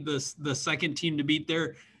basically the second team to beat.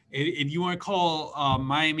 There, if you want to call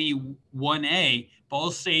Miami 1A,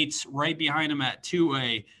 Ball State's right behind them at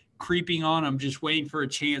 2A, creeping on them, just waiting for a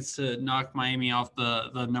chance to knock Miami off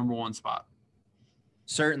the number one spot.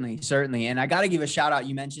 Certainly. And I got to give a shout out.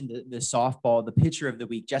 You mentioned the softball, the pitcher of the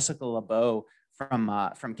week, Jessica LeBeau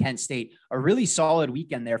from Kent State. A really solid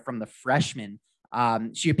weekend there from the freshman.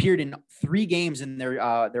 She appeared in 3 games in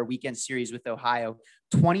their weekend series with Ohio,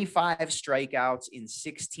 25 strikeouts in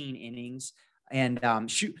 16 innings. And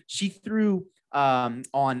she threw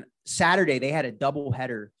on Saturday, they had a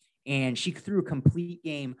doubleheader, and she threw a complete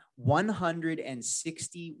game,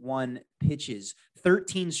 161 pitches,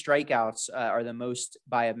 13 strikeouts are the most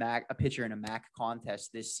by a pitcher in a MAC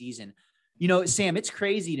contest this season. Sam, it's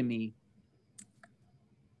crazy to me.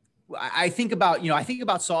 I think about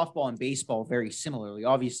softball and baseball very similarly.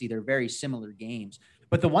 Obviously, they're very similar games.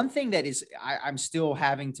 But the one thing that is I'm still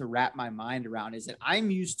having to wrap my mind around is that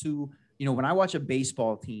I'm used to, when I watch a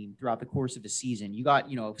baseball team throughout the course of the season, you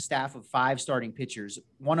got, a staff of 5 starting pitchers.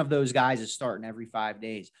 One of those guys is starting every 5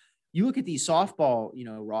 days. You look at these softball,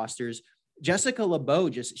 rosters. Jessica LeBeau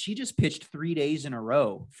she just pitched 3 days in a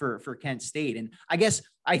row for Kent State. And I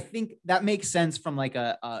think that makes sense from like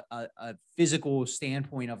a physical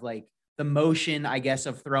standpoint of like the motion,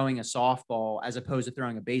 of throwing a softball as opposed to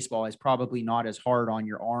throwing a baseball is probably not as hard on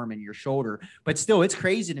your arm and your shoulder. But still, it's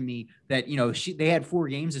crazy to me that, they had 4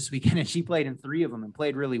 games this weekend and she played in 3 of them and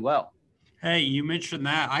played really well. Hey, you mentioned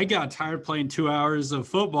that. I got tired playing 2 hours of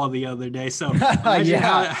football the other day. So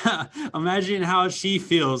imagine how she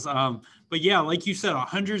feels. But yeah, like you said,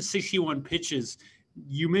 161 pitches.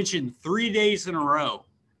 You mentioned 3 days in a row.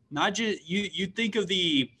 Not just you think of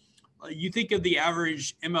the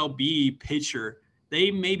average MLB pitcher. They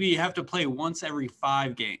maybe have to play once every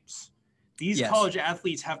 5 games. These college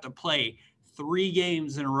athletes have to play 3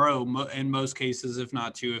 games in a row in most cases, if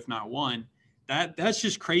not 2, if not 1. That's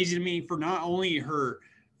just crazy to me for not only her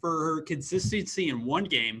consistency in 1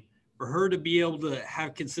 game, for her to be able to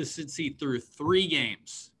have consistency through 3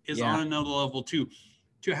 games is on another level too.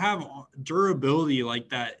 To have durability like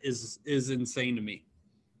that is insane to me.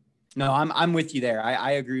 No, I'm with you there.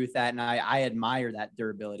 I agree with that. And I admire that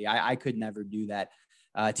durability. I could never do that.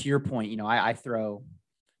 To your point, I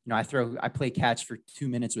play catch for 2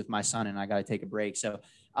 minutes with my son and I got to take a break. So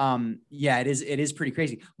it is pretty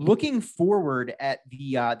crazy. Looking forward at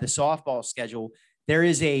the softball schedule, there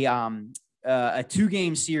is a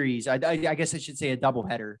 2-game series. I guess I should say a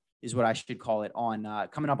doubleheader is what I should call it on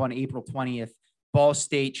coming up on April 20th. Ball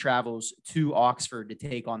State travels to Oxford to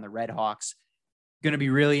take on the Red Hawks. Going to be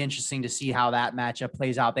really interesting to see how that matchup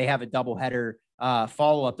plays out. They have a doubleheader,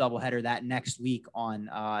 follow-up doubleheader that next week on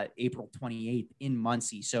April 28th in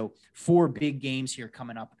Muncie. So 4 big games here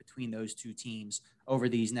coming up between those 2 teams over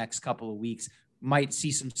these next couple of weeks. Might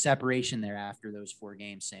see some separation there after those 4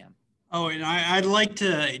 games, Sam. Oh, and I'd like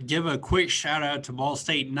to give a quick shout out to Ball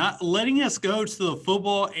State, not letting us go to the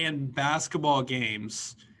football and basketball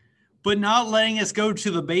games, but not letting us go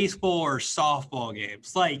to the baseball or softball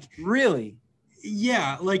games. Like, really?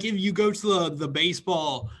 Yeah. Like if you go to the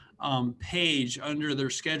baseball page under their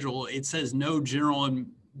schedule, it says no general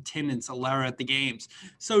attendance allowed at the games.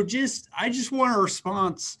 So I just want a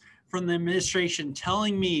response from the administration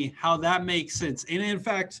telling me how that makes sense. And in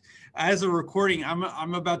fact, as a recording,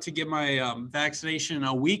 I'm about to get my vaccination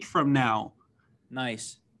a week from now.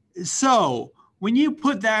 Nice. So when you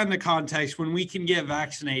put that into context, when we can get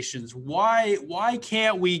vaccinations, why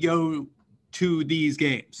can't we go to these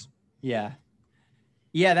games? Yeah.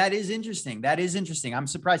 Yeah, that is interesting. I'm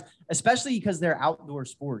surprised, especially because they're outdoor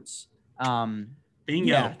sports. Bingo.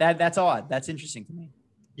 Yeah, that's odd. That's interesting to me.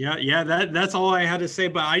 Yeah. That's all I had to say.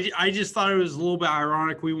 But I just thought it was a little bit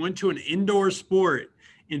ironic. We went to an indoor sport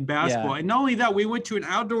in basketball, and not only that, we went to an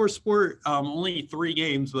outdoor sport. Only 3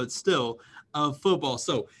 games, but still, football.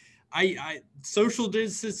 So, I social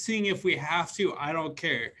distancing if we have to. I don't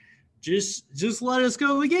care. Just let us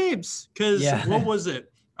go to the games. Because what was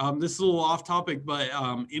it? This is a little off topic, but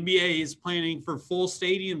NBA is planning for full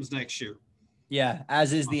stadiums next year. Yeah,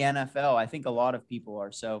 as is the NFL. I think a lot of people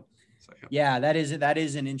are. So yeah, that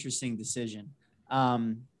is an interesting decision.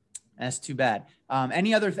 That's too bad.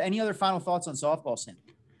 Any other final thoughts on softball, Sam?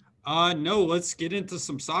 No, let's get into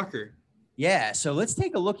some soccer. Yeah, so let's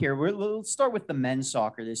take a look here. Let's start with the men's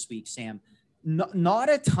soccer this week, Sam. Not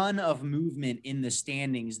a ton of movement in the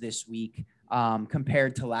standings this week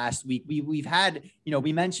compared to last week. We've had,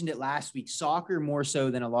 we mentioned it last week, soccer more so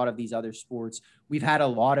than a lot of these other sports. We've had a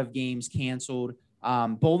lot of games canceled.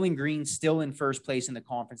 Bowling Green still in first place in the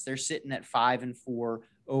conference. They're sitting at 5-4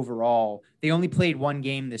 overall. They only played 1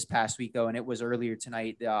 game this past week, though, and it was earlier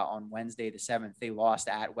tonight on Wednesday the 7th. They lost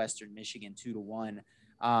at Western Michigan 2-1.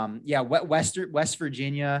 West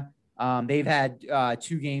Virginia, they've had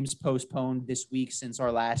 2 games postponed this week since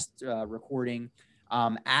our last recording.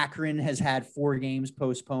 Akron has had 4 games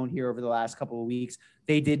postponed here over the last couple of weeks.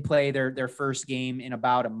 They did play their first game in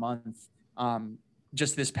about a month.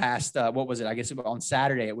 Just this past, what was it? I guess on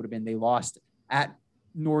Saturday it would have been. They lost at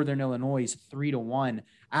Northern Illinois 3-1.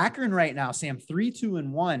 Akron right now, Sam,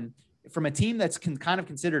 3-2-1 from a team that's kind of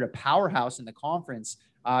considered a powerhouse in the conference.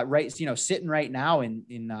 Right, sitting right now in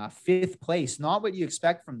 5th place. Not what you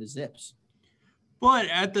expect from the Zips. But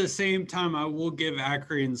at the same time, I will give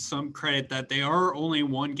Akron some credit that they are only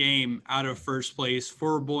 1 game out of first place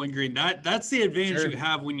for Bowling Green. That's the advantage you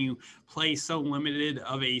have when you play so limited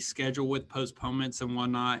of a schedule with postponements and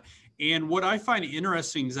whatnot. And what I find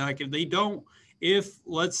interesting, Zach, if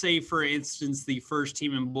let's say, for instance, the first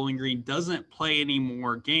team in Bowling Green doesn't play any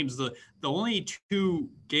more games, the only 2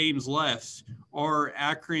 games left are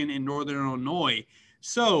Akron and Northern Illinois.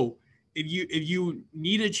 So if you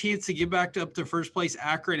need a chance to get back up to first place,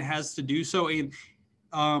 Akron has to do so. And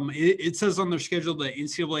it says on their schedule the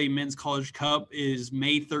NCAA Men's College Cup is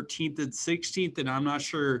May 13th and 16th, and I'm not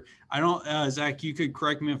sure. Zach, you could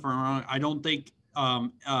correct me if I'm wrong. I don't think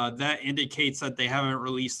that indicates that they haven't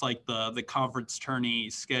released like the conference tourney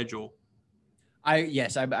schedule. I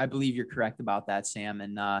believe you're correct about that, Sam.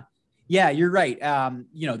 And you're right.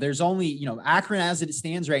 There's only, Akron as it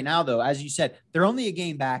stands right now, though, as you said, they're only a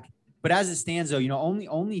game back. But as it stands, though,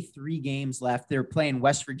 only 3 games left. They're playing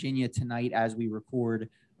West Virginia tonight as we record,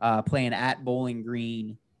 playing at Bowling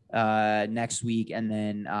Green next week, and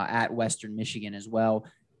then at Western Michigan as well.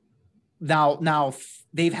 Now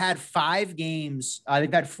they've had 5 games.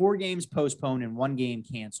 They've had 4 games postponed and 1 game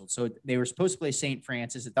canceled. So they were supposed to play St.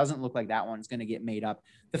 Francis. It doesn't look like that one's going to get made up.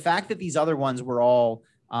 The fact that these other ones were all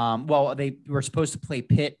they were supposed to play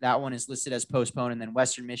Pitt. That one is listed as postponed, and then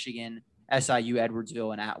Western Michigan, SIU,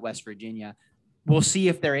 Edwardsville, and at West Virginia. We'll see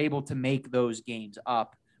if they're able to make those games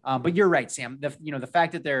up. But you're right, Sam. The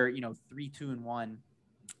fact that they're 3-2-1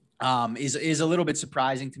 is a little bit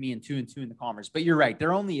surprising to me, and 2-2 in the conference. But you're right,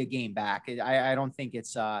 they're only a game back. I don't think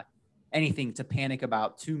it's anything to panic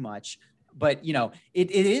about too much. But it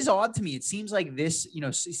is odd to me. It seems like this.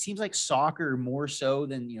 It seems like soccer more so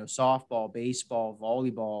than softball, baseball,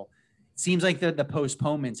 volleyball. Seems like the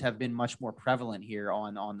postponements have been much more prevalent here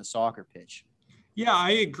on the soccer pitch. Yeah,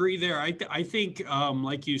 I agree there. I think,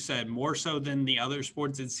 like you said, more so than the other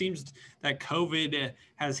sports. It seems that COVID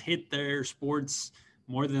has hit their sports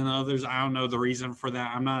more than others. I don't know the reason for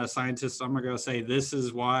that. I'm not a scientist. I'm not going to say this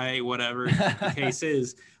is why, whatever the case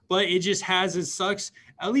is. But it just has. It sucks.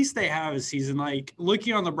 At least they have a season. Like,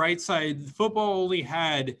 looking on the bright side, football only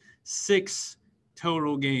had 6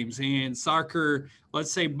 total games, and soccer,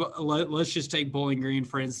 let's just take Bowling Green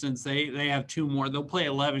for instance. They have 2 more. They'll play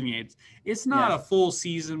 11 games. It's not a full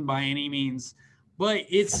season by any means, but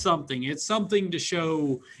it's something. It's something to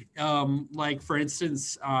show. Like, for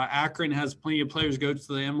instance, Akron has plenty of players go to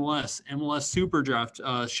the MLS Super Draft,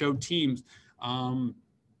 show teams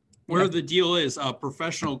where the deal is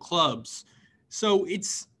professional clubs. So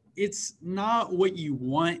it's not what you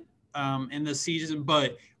want in the season,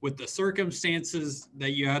 but with the circumstances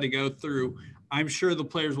that you had to go through, I'm sure the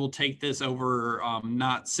players will take this over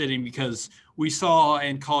not sitting, because we saw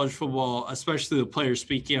in college football, especially the players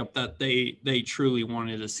speaking up, that they truly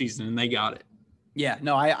wanted a season, and they got it. Yeah,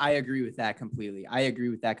 no, I agree with that completely.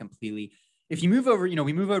 If you move over,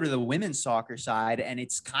 we move over to the women's soccer side, and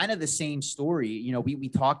it's kind of the same story. We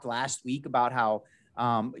talked last week about how,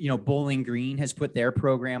 Bowling Green has put their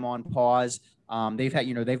program on pause.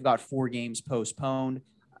 They've got 4 games postponed.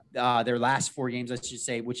 their last 4 games, let's just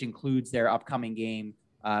say, which includes their upcoming game,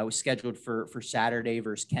 was scheduled for Saturday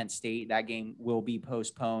versus Kent State. That game will be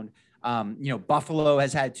postponed. Buffalo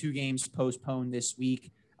has had 2 games postponed this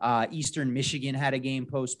week. Eastern Michigan had a game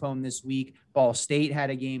postponed this week. Ball State had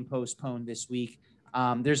a game postponed this week.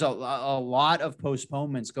 There's a lot of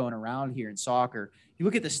postponements going around here in soccer. You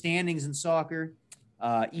look at the standings in soccer,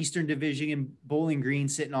 Eastern Division, Bowling Green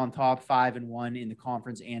sitting on top 5-1 in the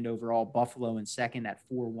conference and overall. Buffalo in second at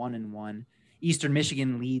 4-1-1. Eastern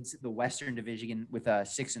Michigan leads the Western Division with a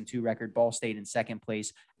 6-2 record. Ball State in second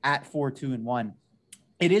place at 4-2-1.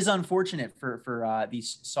 It is unfortunate for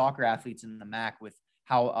these soccer athletes in the MAC with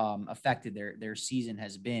how affected their season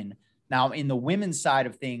has been. Now, in the women's side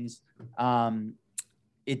of things,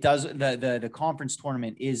 it does the conference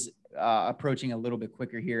tournament is approaching a little bit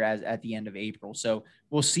quicker here as at the end of April. So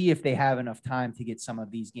we'll see if they have enough time to get some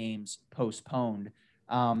of these games postponed.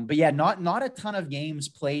 But yeah, not a ton of games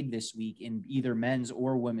played this week in either men's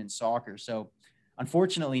or women's soccer. So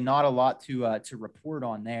unfortunately, not a lot to report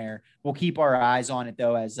on there. We'll keep our eyes on it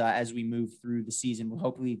though as we move through the season. We'll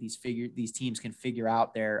hopefully these teams can figure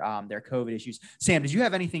out their COVID issues. Sam, did you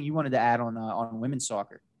have anything you wanted to add on women's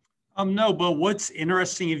soccer? No, but what's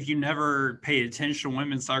interesting if you never paid attention to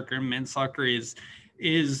women's soccer and men's soccer is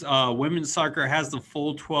women's soccer has the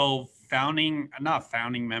full 12 not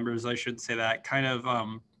founding members, I should say that, kind of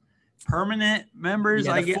permanent members.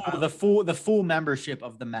 Yeah, the full membership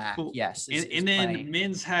of the MAC. Yes. And then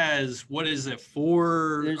men's has, what is it?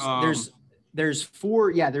 4. There's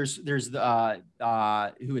 4. Yeah. There's the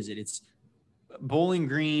who is it? It's Bowling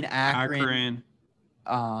Green, Akron,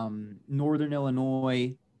 Northern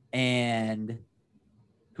Illinois, and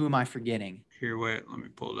who am I forgetting? Here, wait, let me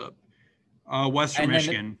pull it up. Western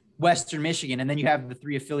Michigan. And then you have the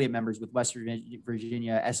 3 affiliate members with Western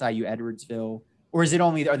Virginia, SIU, Edwardsville. Or is it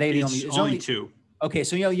only, are they the only? It's only 2. Okay.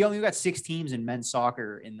 So, you only got 6 teams in men's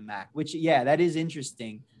soccer in the MAC, which, yeah, that is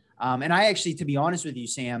interesting. And I actually, to be honest with you,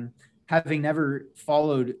 Sam, having never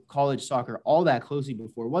followed college soccer all that closely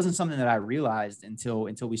before, it wasn't something that I realized until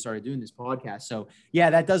we started doing this podcast. So yeah,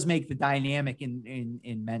 that does make the dynamic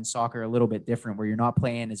in men's soccer a little bit different, where you're not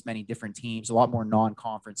playing as many different teams, a lot more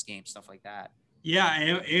non-conference games, stuff like that. Yeah.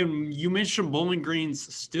 And you mentioned Bowling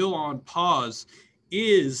Green's still on pause.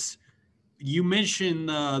 You mentioned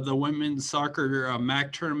the women's soccer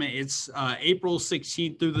MAC tournament. It's April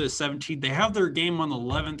 16th through the 17th. They have their game on the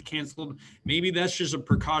 11th canceled. Maybe that's just a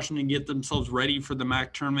precaution to get themselves ready for the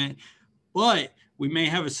MAC tournament. But we may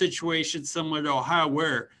have a situation similar to Ohio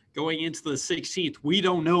where going into the 16th, we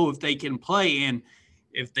don't know if they can play. And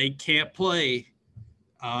if they can't play,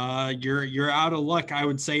 you're out of luck, I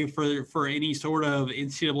would say, for any sort of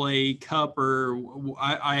NCAA Cup, or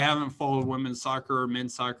I haven't followed women's soccer or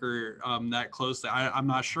men's soccer that closely. I'm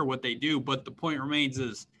not sure what they do, but the point remains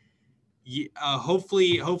is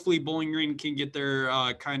hopefully Bowling Green can get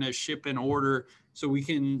their kind of ship in order so we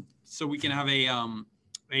can have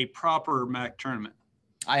a proper MAC tournament.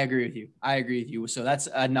 I agree with you. So that's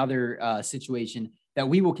another situation that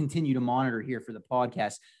we will continue to monitor here for the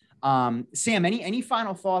podcast. Sam, any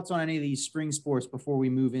final thoughts on any of these spring sports before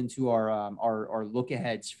we move into our look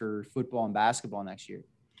aheads for football and basketball next year?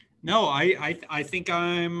 No, I think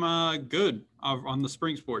I'm good on the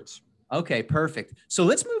spring sports. Okay, perfect. So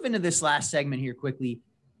let's move into this last segment here quickly.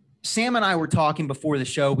 Sam and I were talking before the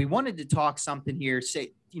show. We wanted to talk something here,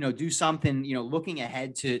 do something, looking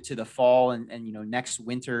ahead to the fall and next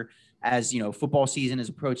winter as, football season is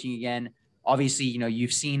approaching again. Obviously,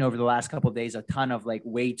 you've seen over the last couple of days a ton of like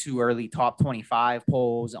way too early top 25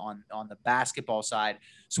 polls on the basketball side.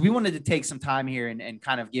 So we wanted to take some time here and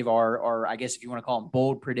kind of give our, I guess if you want to call them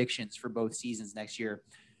bold predictions for both seasons next year.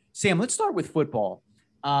 Sam, let's start with football.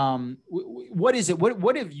 What is it?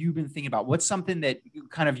 What have you been thinking about? What's something that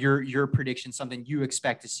kind of your prediction, something you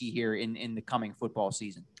expect to see here in the coming football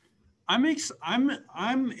season? I'm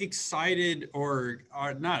excited or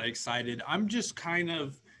not excited. I'm just kind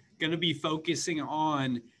of going to be focusing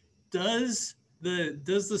on does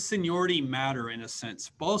the seniority matter in a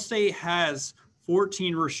sense? Ball State has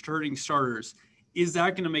 14 returning starters. Is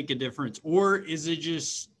that going to make a difference, or is it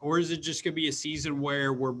just going to be a season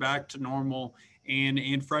where we're back to normal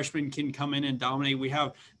and freshmen can come in and dominate? We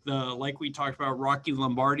have like we talked about, Rocky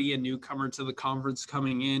Lombardi, a newcomer to the conference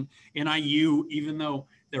coming in, and IU, even though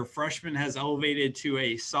their freshman has elevated to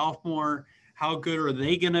a sophomore, how good are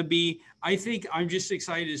they going to be? I think I'm just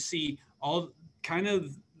excited to see all kind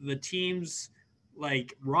of the teams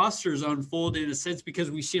like rosters unfold in a sense,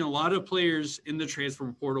 because we've seen a lot of players in the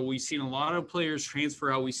transfer portal. We've seen a lot of players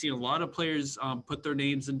transfer out. We've seen a lot of players put their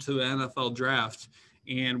names into the NFL draft,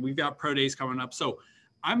 and we've got pro days coming up. So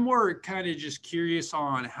I'm more kind of just curious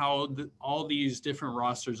on how all these different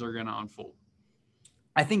rosters are going to unfold.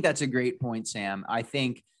 I think that's a great point, Sam. I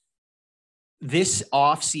think this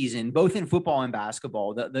offseason, both in football and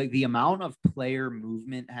basketball, the amount of player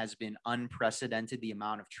movement has been unprecedented. The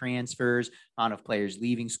amount of transfers, amount of players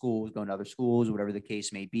leaving schools, going to other schools, whatever the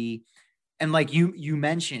case may be. And like you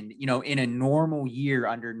mentioned, in a normal year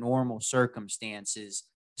under normal circumstances,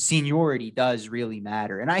 seniority does really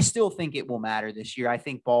matter. And I still think it will matter this year. I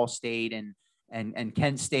think Ball State and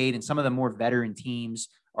Kent State and some of the more veteran teams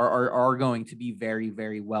are going to be very,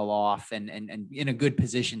 very well off and in a good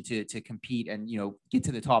position to compete and, get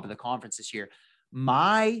to the top of the conference this year.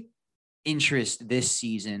 My interest this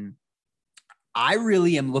season, I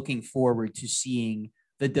really am looking forward to seeing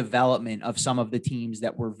the development of some of the teams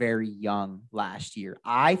that were very young last year.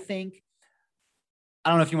 I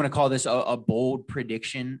don't know if you want to call this a bold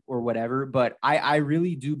prediction or whatever, but I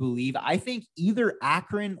really do believe, I think either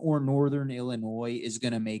Akron or Northern Illinois is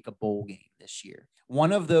going to make a bowl game this year.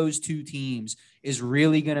 One of those two teams is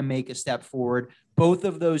really going to make a step forward. Both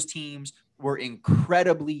of those teams were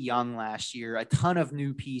incredibly young last year, a ton of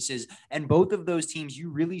new pieces. And both of those teams, you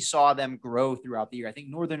really saw them grow throughout the year. I think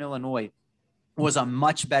Northern Illinois was a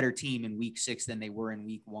much better team in week 6 than they were in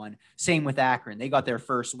week 1. Same with Akron. They got their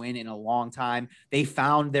first win in a long time. They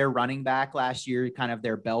found their running back last year, kind of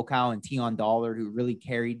their bell cow, and Tion Dollard, who really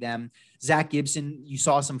carried them. Zach Gibson, you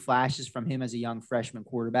saw some flashes from him as a young freshman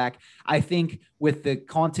quarterback. I think with the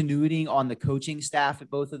continuity on the coaching staff at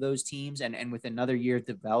both of those teams and with another year of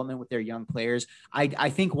development with their young players, I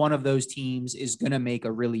think one of those teams is going to make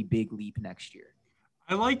a really big leap next year.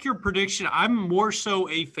 I like your prediction. I'm more so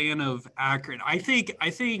a fan of Akron. I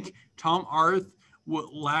think Tom Arth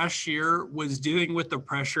last year was dealing with the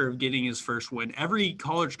pressure of getting his first win. Every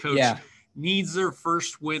college coach needs their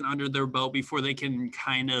first win under their belt before they can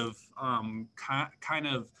kind of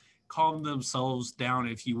calm themselves down,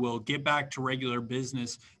 if you will, get back to regular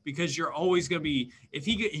business, because you're always going to be,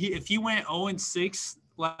 if he went 0-6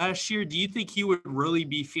 last year, do you think he would really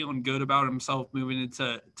be feeling good about himself moving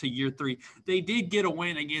into year 3? They did get a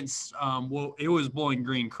win against it was Bowling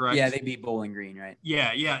Green, correct? Yeah, they beat Bowling Green, right?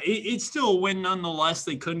 Yeah. It's still a win nonetheless.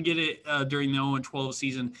 They couldn't get it during the 0-12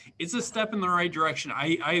 season. It's a step in the right direction.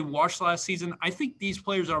 I watched last season. I think these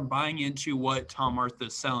players are buying into what Tom Arth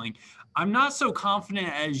is selling. I'm not so confident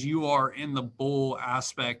as you are in the bowl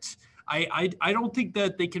aspect. I don't think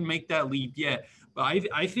that they can make that leap yet. But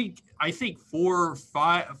I think 4,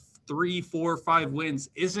 5 wins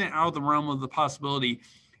isn't out of the realm of the possibility.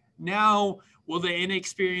 Now, will the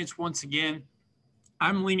inexperience once again?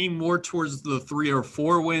 I'm leaning more towards the 3 or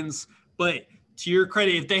 4 wins. But to your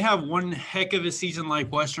credit, if they have one heck of a season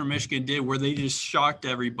like Western Michigan did, where they just shocked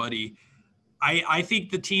everybody, I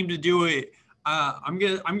think the team to do it. I'm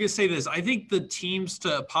gonna say this. I think the teams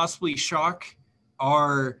to possibly shock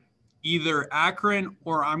are either Akron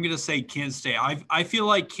or I'm going to say Kent State. I feel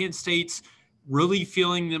like Kent State's really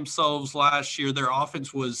feeling themselves last year. Their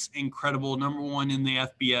offense was incredible, number 1 in the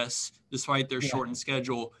FBS, despite their shortened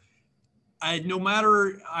schedule. No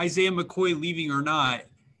matter Isaiah McCoy leaving or not,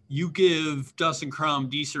 you give Dustin Crum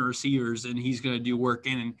decent receivers and he's going to do work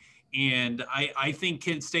in. And I think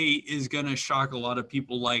Kent State is going to shock a lot of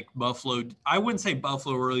people like Buffalo. I wouldn't say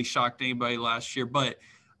Buffalo really shocked anybody last year, but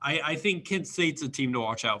I think Kent State's a team to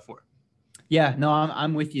watch out for. Yeah, no,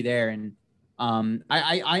 I'm with you there. And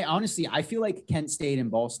I honestly, I feel like Kent State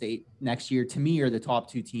and Ball State next year, to me, are the top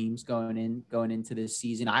 2 teams going into this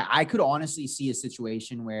season. I could honestly see a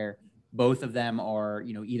situation where both of them are,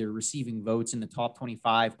 either receiving votes in the top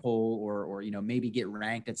 25 poll or maybe get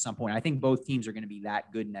ranked at some point. I think both teams are going to be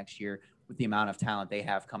that good next year with the amount of talent they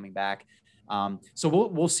have coming back. So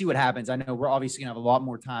we'll see what happens. I know we're obviously going to have a lot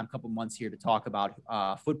more time, a couple months here to talk about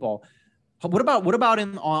football. What about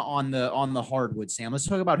on the hardwood, Sam? Let's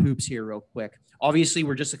talk about hoops here real quick. Obviously,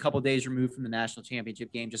 we're just a couple days removed from the national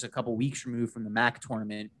championship game, just a couple weeks removed from the MAC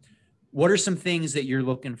tournament. What are some things that you're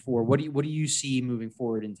looking for? What do you see moving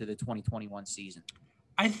forward into the 2021 season?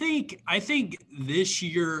 I think this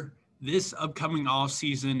year, this upcoming off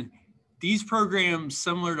season, these programs,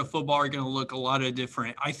 similar to football, are going to look a lot of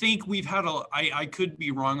different. I think we've had I could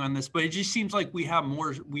be wrong on this, but it just seems like we had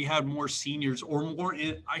more seniors, or more,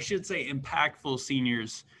 I should say, impactful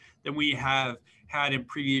seniors than we have had in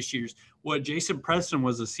previous years. Jason Preston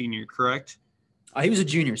was a senior, correct? He was a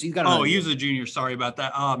junior. So he's got. He was a junior. Sorry about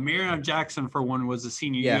that. Marion Jackson, for one, was a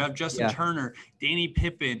senior. Yeah, you have Justin Turner, Danny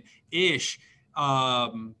Pippen, Ish.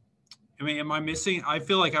 Am I missing? I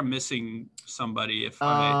feel like I'm missing somebody.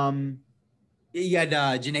 You had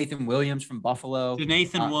Janathan Williams from Buffalo.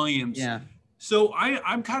 Janathan Williams. Yeah. So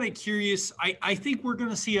I'm kind of curious. I think we're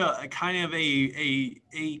going to see a kind of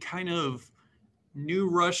a kind of new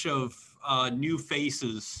rush of new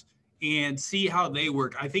faces and see how they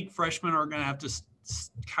work. I think freshmen are going to have to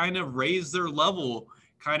kind of raise their level.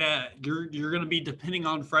 You're going to be depending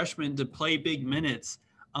on freshmen to play big minutes,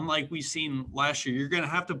 unlike we've seen last year. You're going to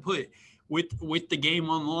have to put with the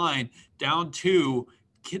game on the line down to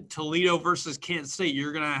Toledo versus Kent State.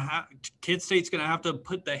 Kent State's going to have to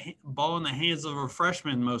put the ball in the hands of a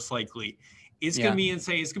freshman, most likely. It's going to be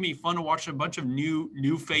insane. It's going to be fun to watch a bunch of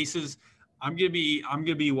new faces. I'm going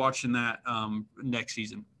to be watching that next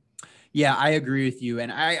season. Yeah, I agree with you.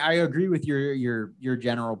 And I agree with your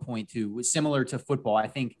general point too. Similar to football, I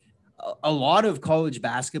think a lot of college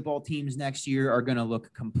basketball teams next year are going to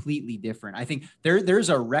look completely different. I think there's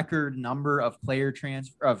a record number of players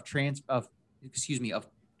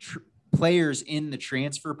in the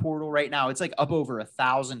transfer portal right now. It's like up over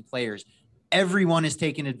 1,000 players. Everyone is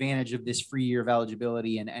taking advantage of this free year of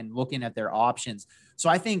eligibility and looking at their options. So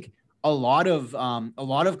I think a lot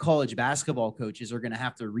of college basketball coaches are going to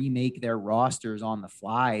have to remake their rosters on the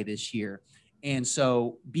fly this year. And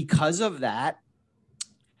so because of that,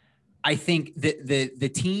 I think that the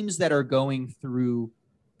teams that are going through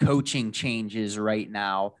coaching changes right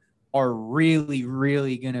now are really,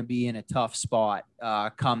 really going to be in a tough spot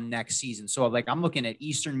come next season. So like I'm looking at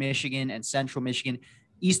Eastern Michigan and Central Michigan.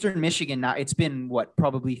 Eastern Michigan, now it's been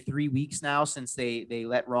probably 3 weeks now since they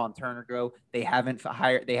let Ron Turner go. They haven't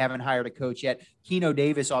hired a coach yet. Keno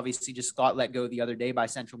Davis obviously just got let go the other day by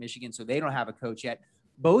Central Michigan, so they don't have a coach yet.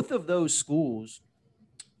 Both of those schools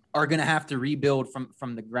are going to have to rebuild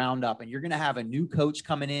from the ground up, and you're going to have a new coach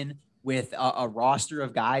coming in with a roster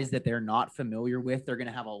of guys that they're not familiar with. They're going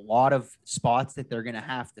to have a lot of spots that they're going to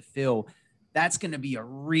have to fill. That's going to be a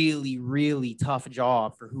really, really tough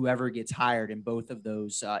job for whoever gets hired in both of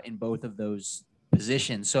those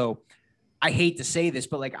positions. So I hate to say this,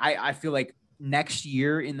 but like, I feel like next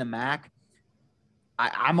year in the MAC,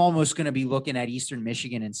 I'm almost going to be looking at Eastern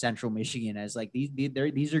Michigan and Central Michigan as like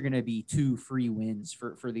these are going to be 2 free wins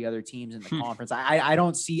for the other teams in the conference. I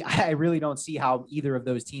really don't see how either of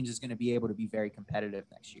those teams is going to be able to be very competitive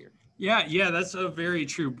next year. Yeah, that's a very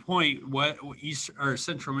true point. What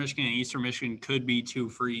Central Michigan and Eastern Michigan could be 2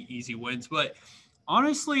 free easy wins, but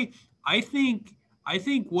honestly, I think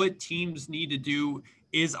what teams need to do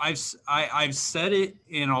is I've said it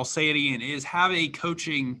and I'll say it again, is have a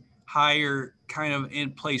coaching hire kind of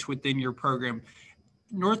in place within your program.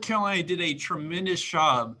 North Carolina did a tremendous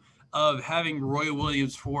job of having Roy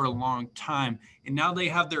Williams for a long time, and now they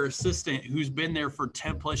have their assistant who's been there for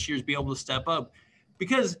 10 plus years be able to step up.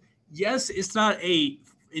 Because yes, it's not a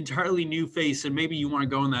entirely new face, and maybe you want to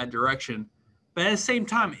go in that direction, but at the same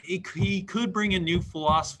time, he could bring a new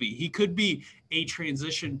philosophy. He could be a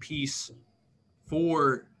transition piece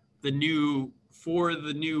for the new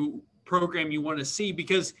program you want to see,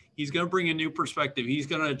 because he's going to bring a new perspective. He's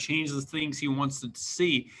going to change the things he wants to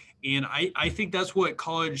see. And I think that's what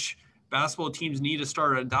college basketball teams need to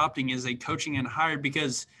start adopting, is a coaching and hire,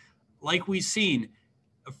 because like we've seen,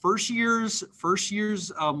 first years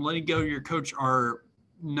letting go of your coach are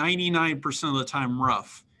 99% of the time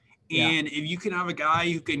rough. And if you can have a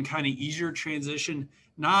guy who can kind of ease your transition,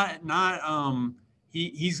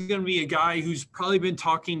 he's going to be a guy who's probably been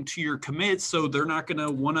talking to your commits, so they're not going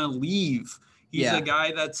to want to leave. He's a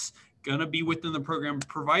guy that's going to be within the program,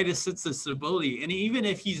 provide a sense of stability. And even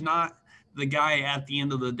if he's not the guy at the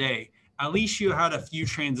end of the day, at least you had a few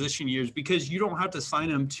transition years, because you don't have to sign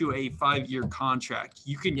him to a 5-year contract.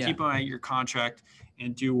 You can keep him at your contract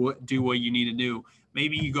and do what you need to do.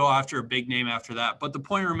 Maybe you go after a big name after that. But the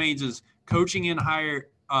point remains is coaching and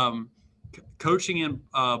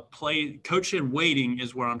waiting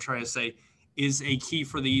is what I'm trying to say is a key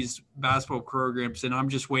for these basketball programs. And I'm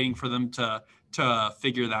just waiting for them to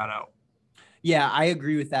figure that out. Yeah, I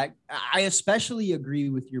agree with that. I especially agree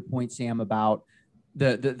with your point, Sam, about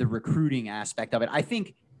the recruiting aspect of it. I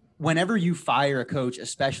think whenever you fire a coach,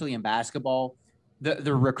 especially in basketball,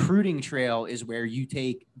 the recruiting trail is where you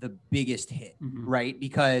take the biggest hit, right?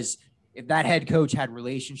 Because if that head coach had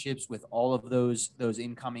relationships with all of those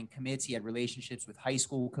incoming commits, he had relationships with high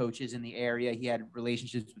school coaches in the area, he had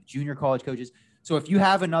relationships with junior college coaches. So if you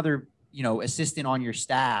have another, assistant on your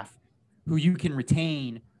staff who you can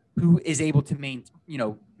retain, who is able to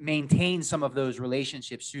maintain some of those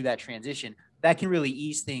relationships through that transition, that can really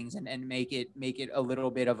ease things and make it a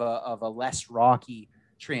little bit of a less rocky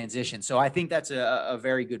transition. So I think that's a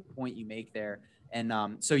very good point you make there. And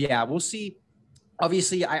we'll see.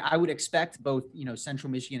 obviously I would expect both,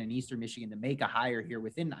 Central Michigan and Eastern Michigan to make a hire here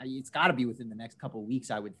it's got to be within the next couple of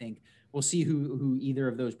weeks, I would think. We'll see who either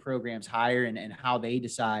of those programs hire and how they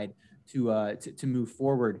decide to move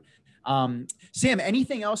forward. Sam,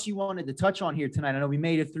 anything else you wanted to touch on here tonight? I know we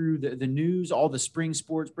made it through the news, all the spring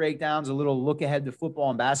sports breakdowns, a little look ahead to football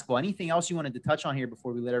and basketball. Anything else you wanted to touch on here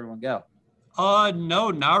before we let everyone go?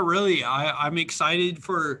 No, not really. I'm excited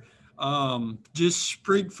for just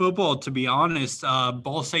spring football, to be honest.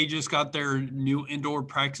 Ball State just got their new indoor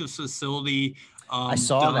practice facility. I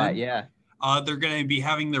saw that. Yeah. They're going to be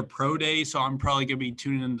having their pro day, so I'm probably going to be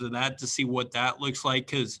tuning into that to see what that looks like,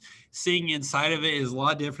 because seeing inside of it is a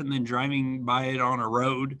lot different than driving by it on a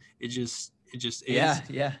road. It just is.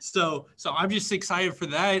 Yeah. So I'm just excited for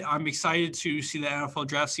that. I'm excited to see the NFL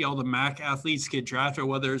draft, see all the MAC athletes get drafted,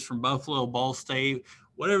 whether it's from Buffalo, Ball State,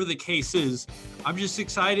 whatever the case is. I'm just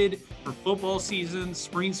excited for football season.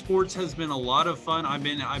 Spring sports has been a lot of fun. I've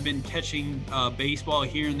been catching baseball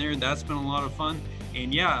here and there. That's been a lot of fun.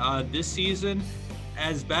 And this season,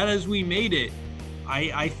 as bad as we made it,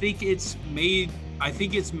 I think it's made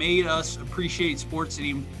us appreciate sports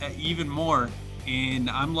even more. And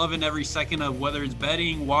I'm loving every second of whether it's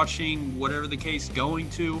betting, watching, whatever the case, going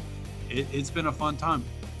to. It's been a fun time.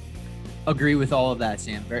 Agree with all of that,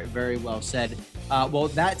 Sam. Very, very well said. Well,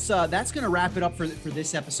 that's going to wrap it up for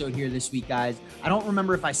this episode here this week, guys. I don't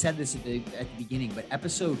remember if I said this at the beginning, but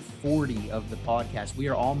episode 40 of the podcast, we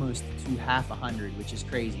are almost to half 100, which is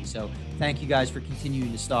crazy. So thank you guys for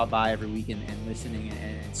continuing to stop by every week and listening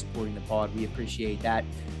and supporting the pod. We appreciate that.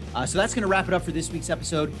 So that's going to wrap it up for this week's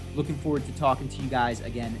episode. Looking forward to talking to you guys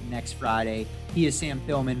again next Friday. He is Sam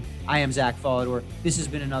Thillman. I am Zach Follador. This has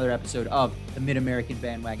been another episode of the Mid-American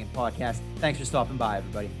Bandwagon Podcast. Thanks for stopping by,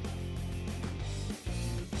 everybody.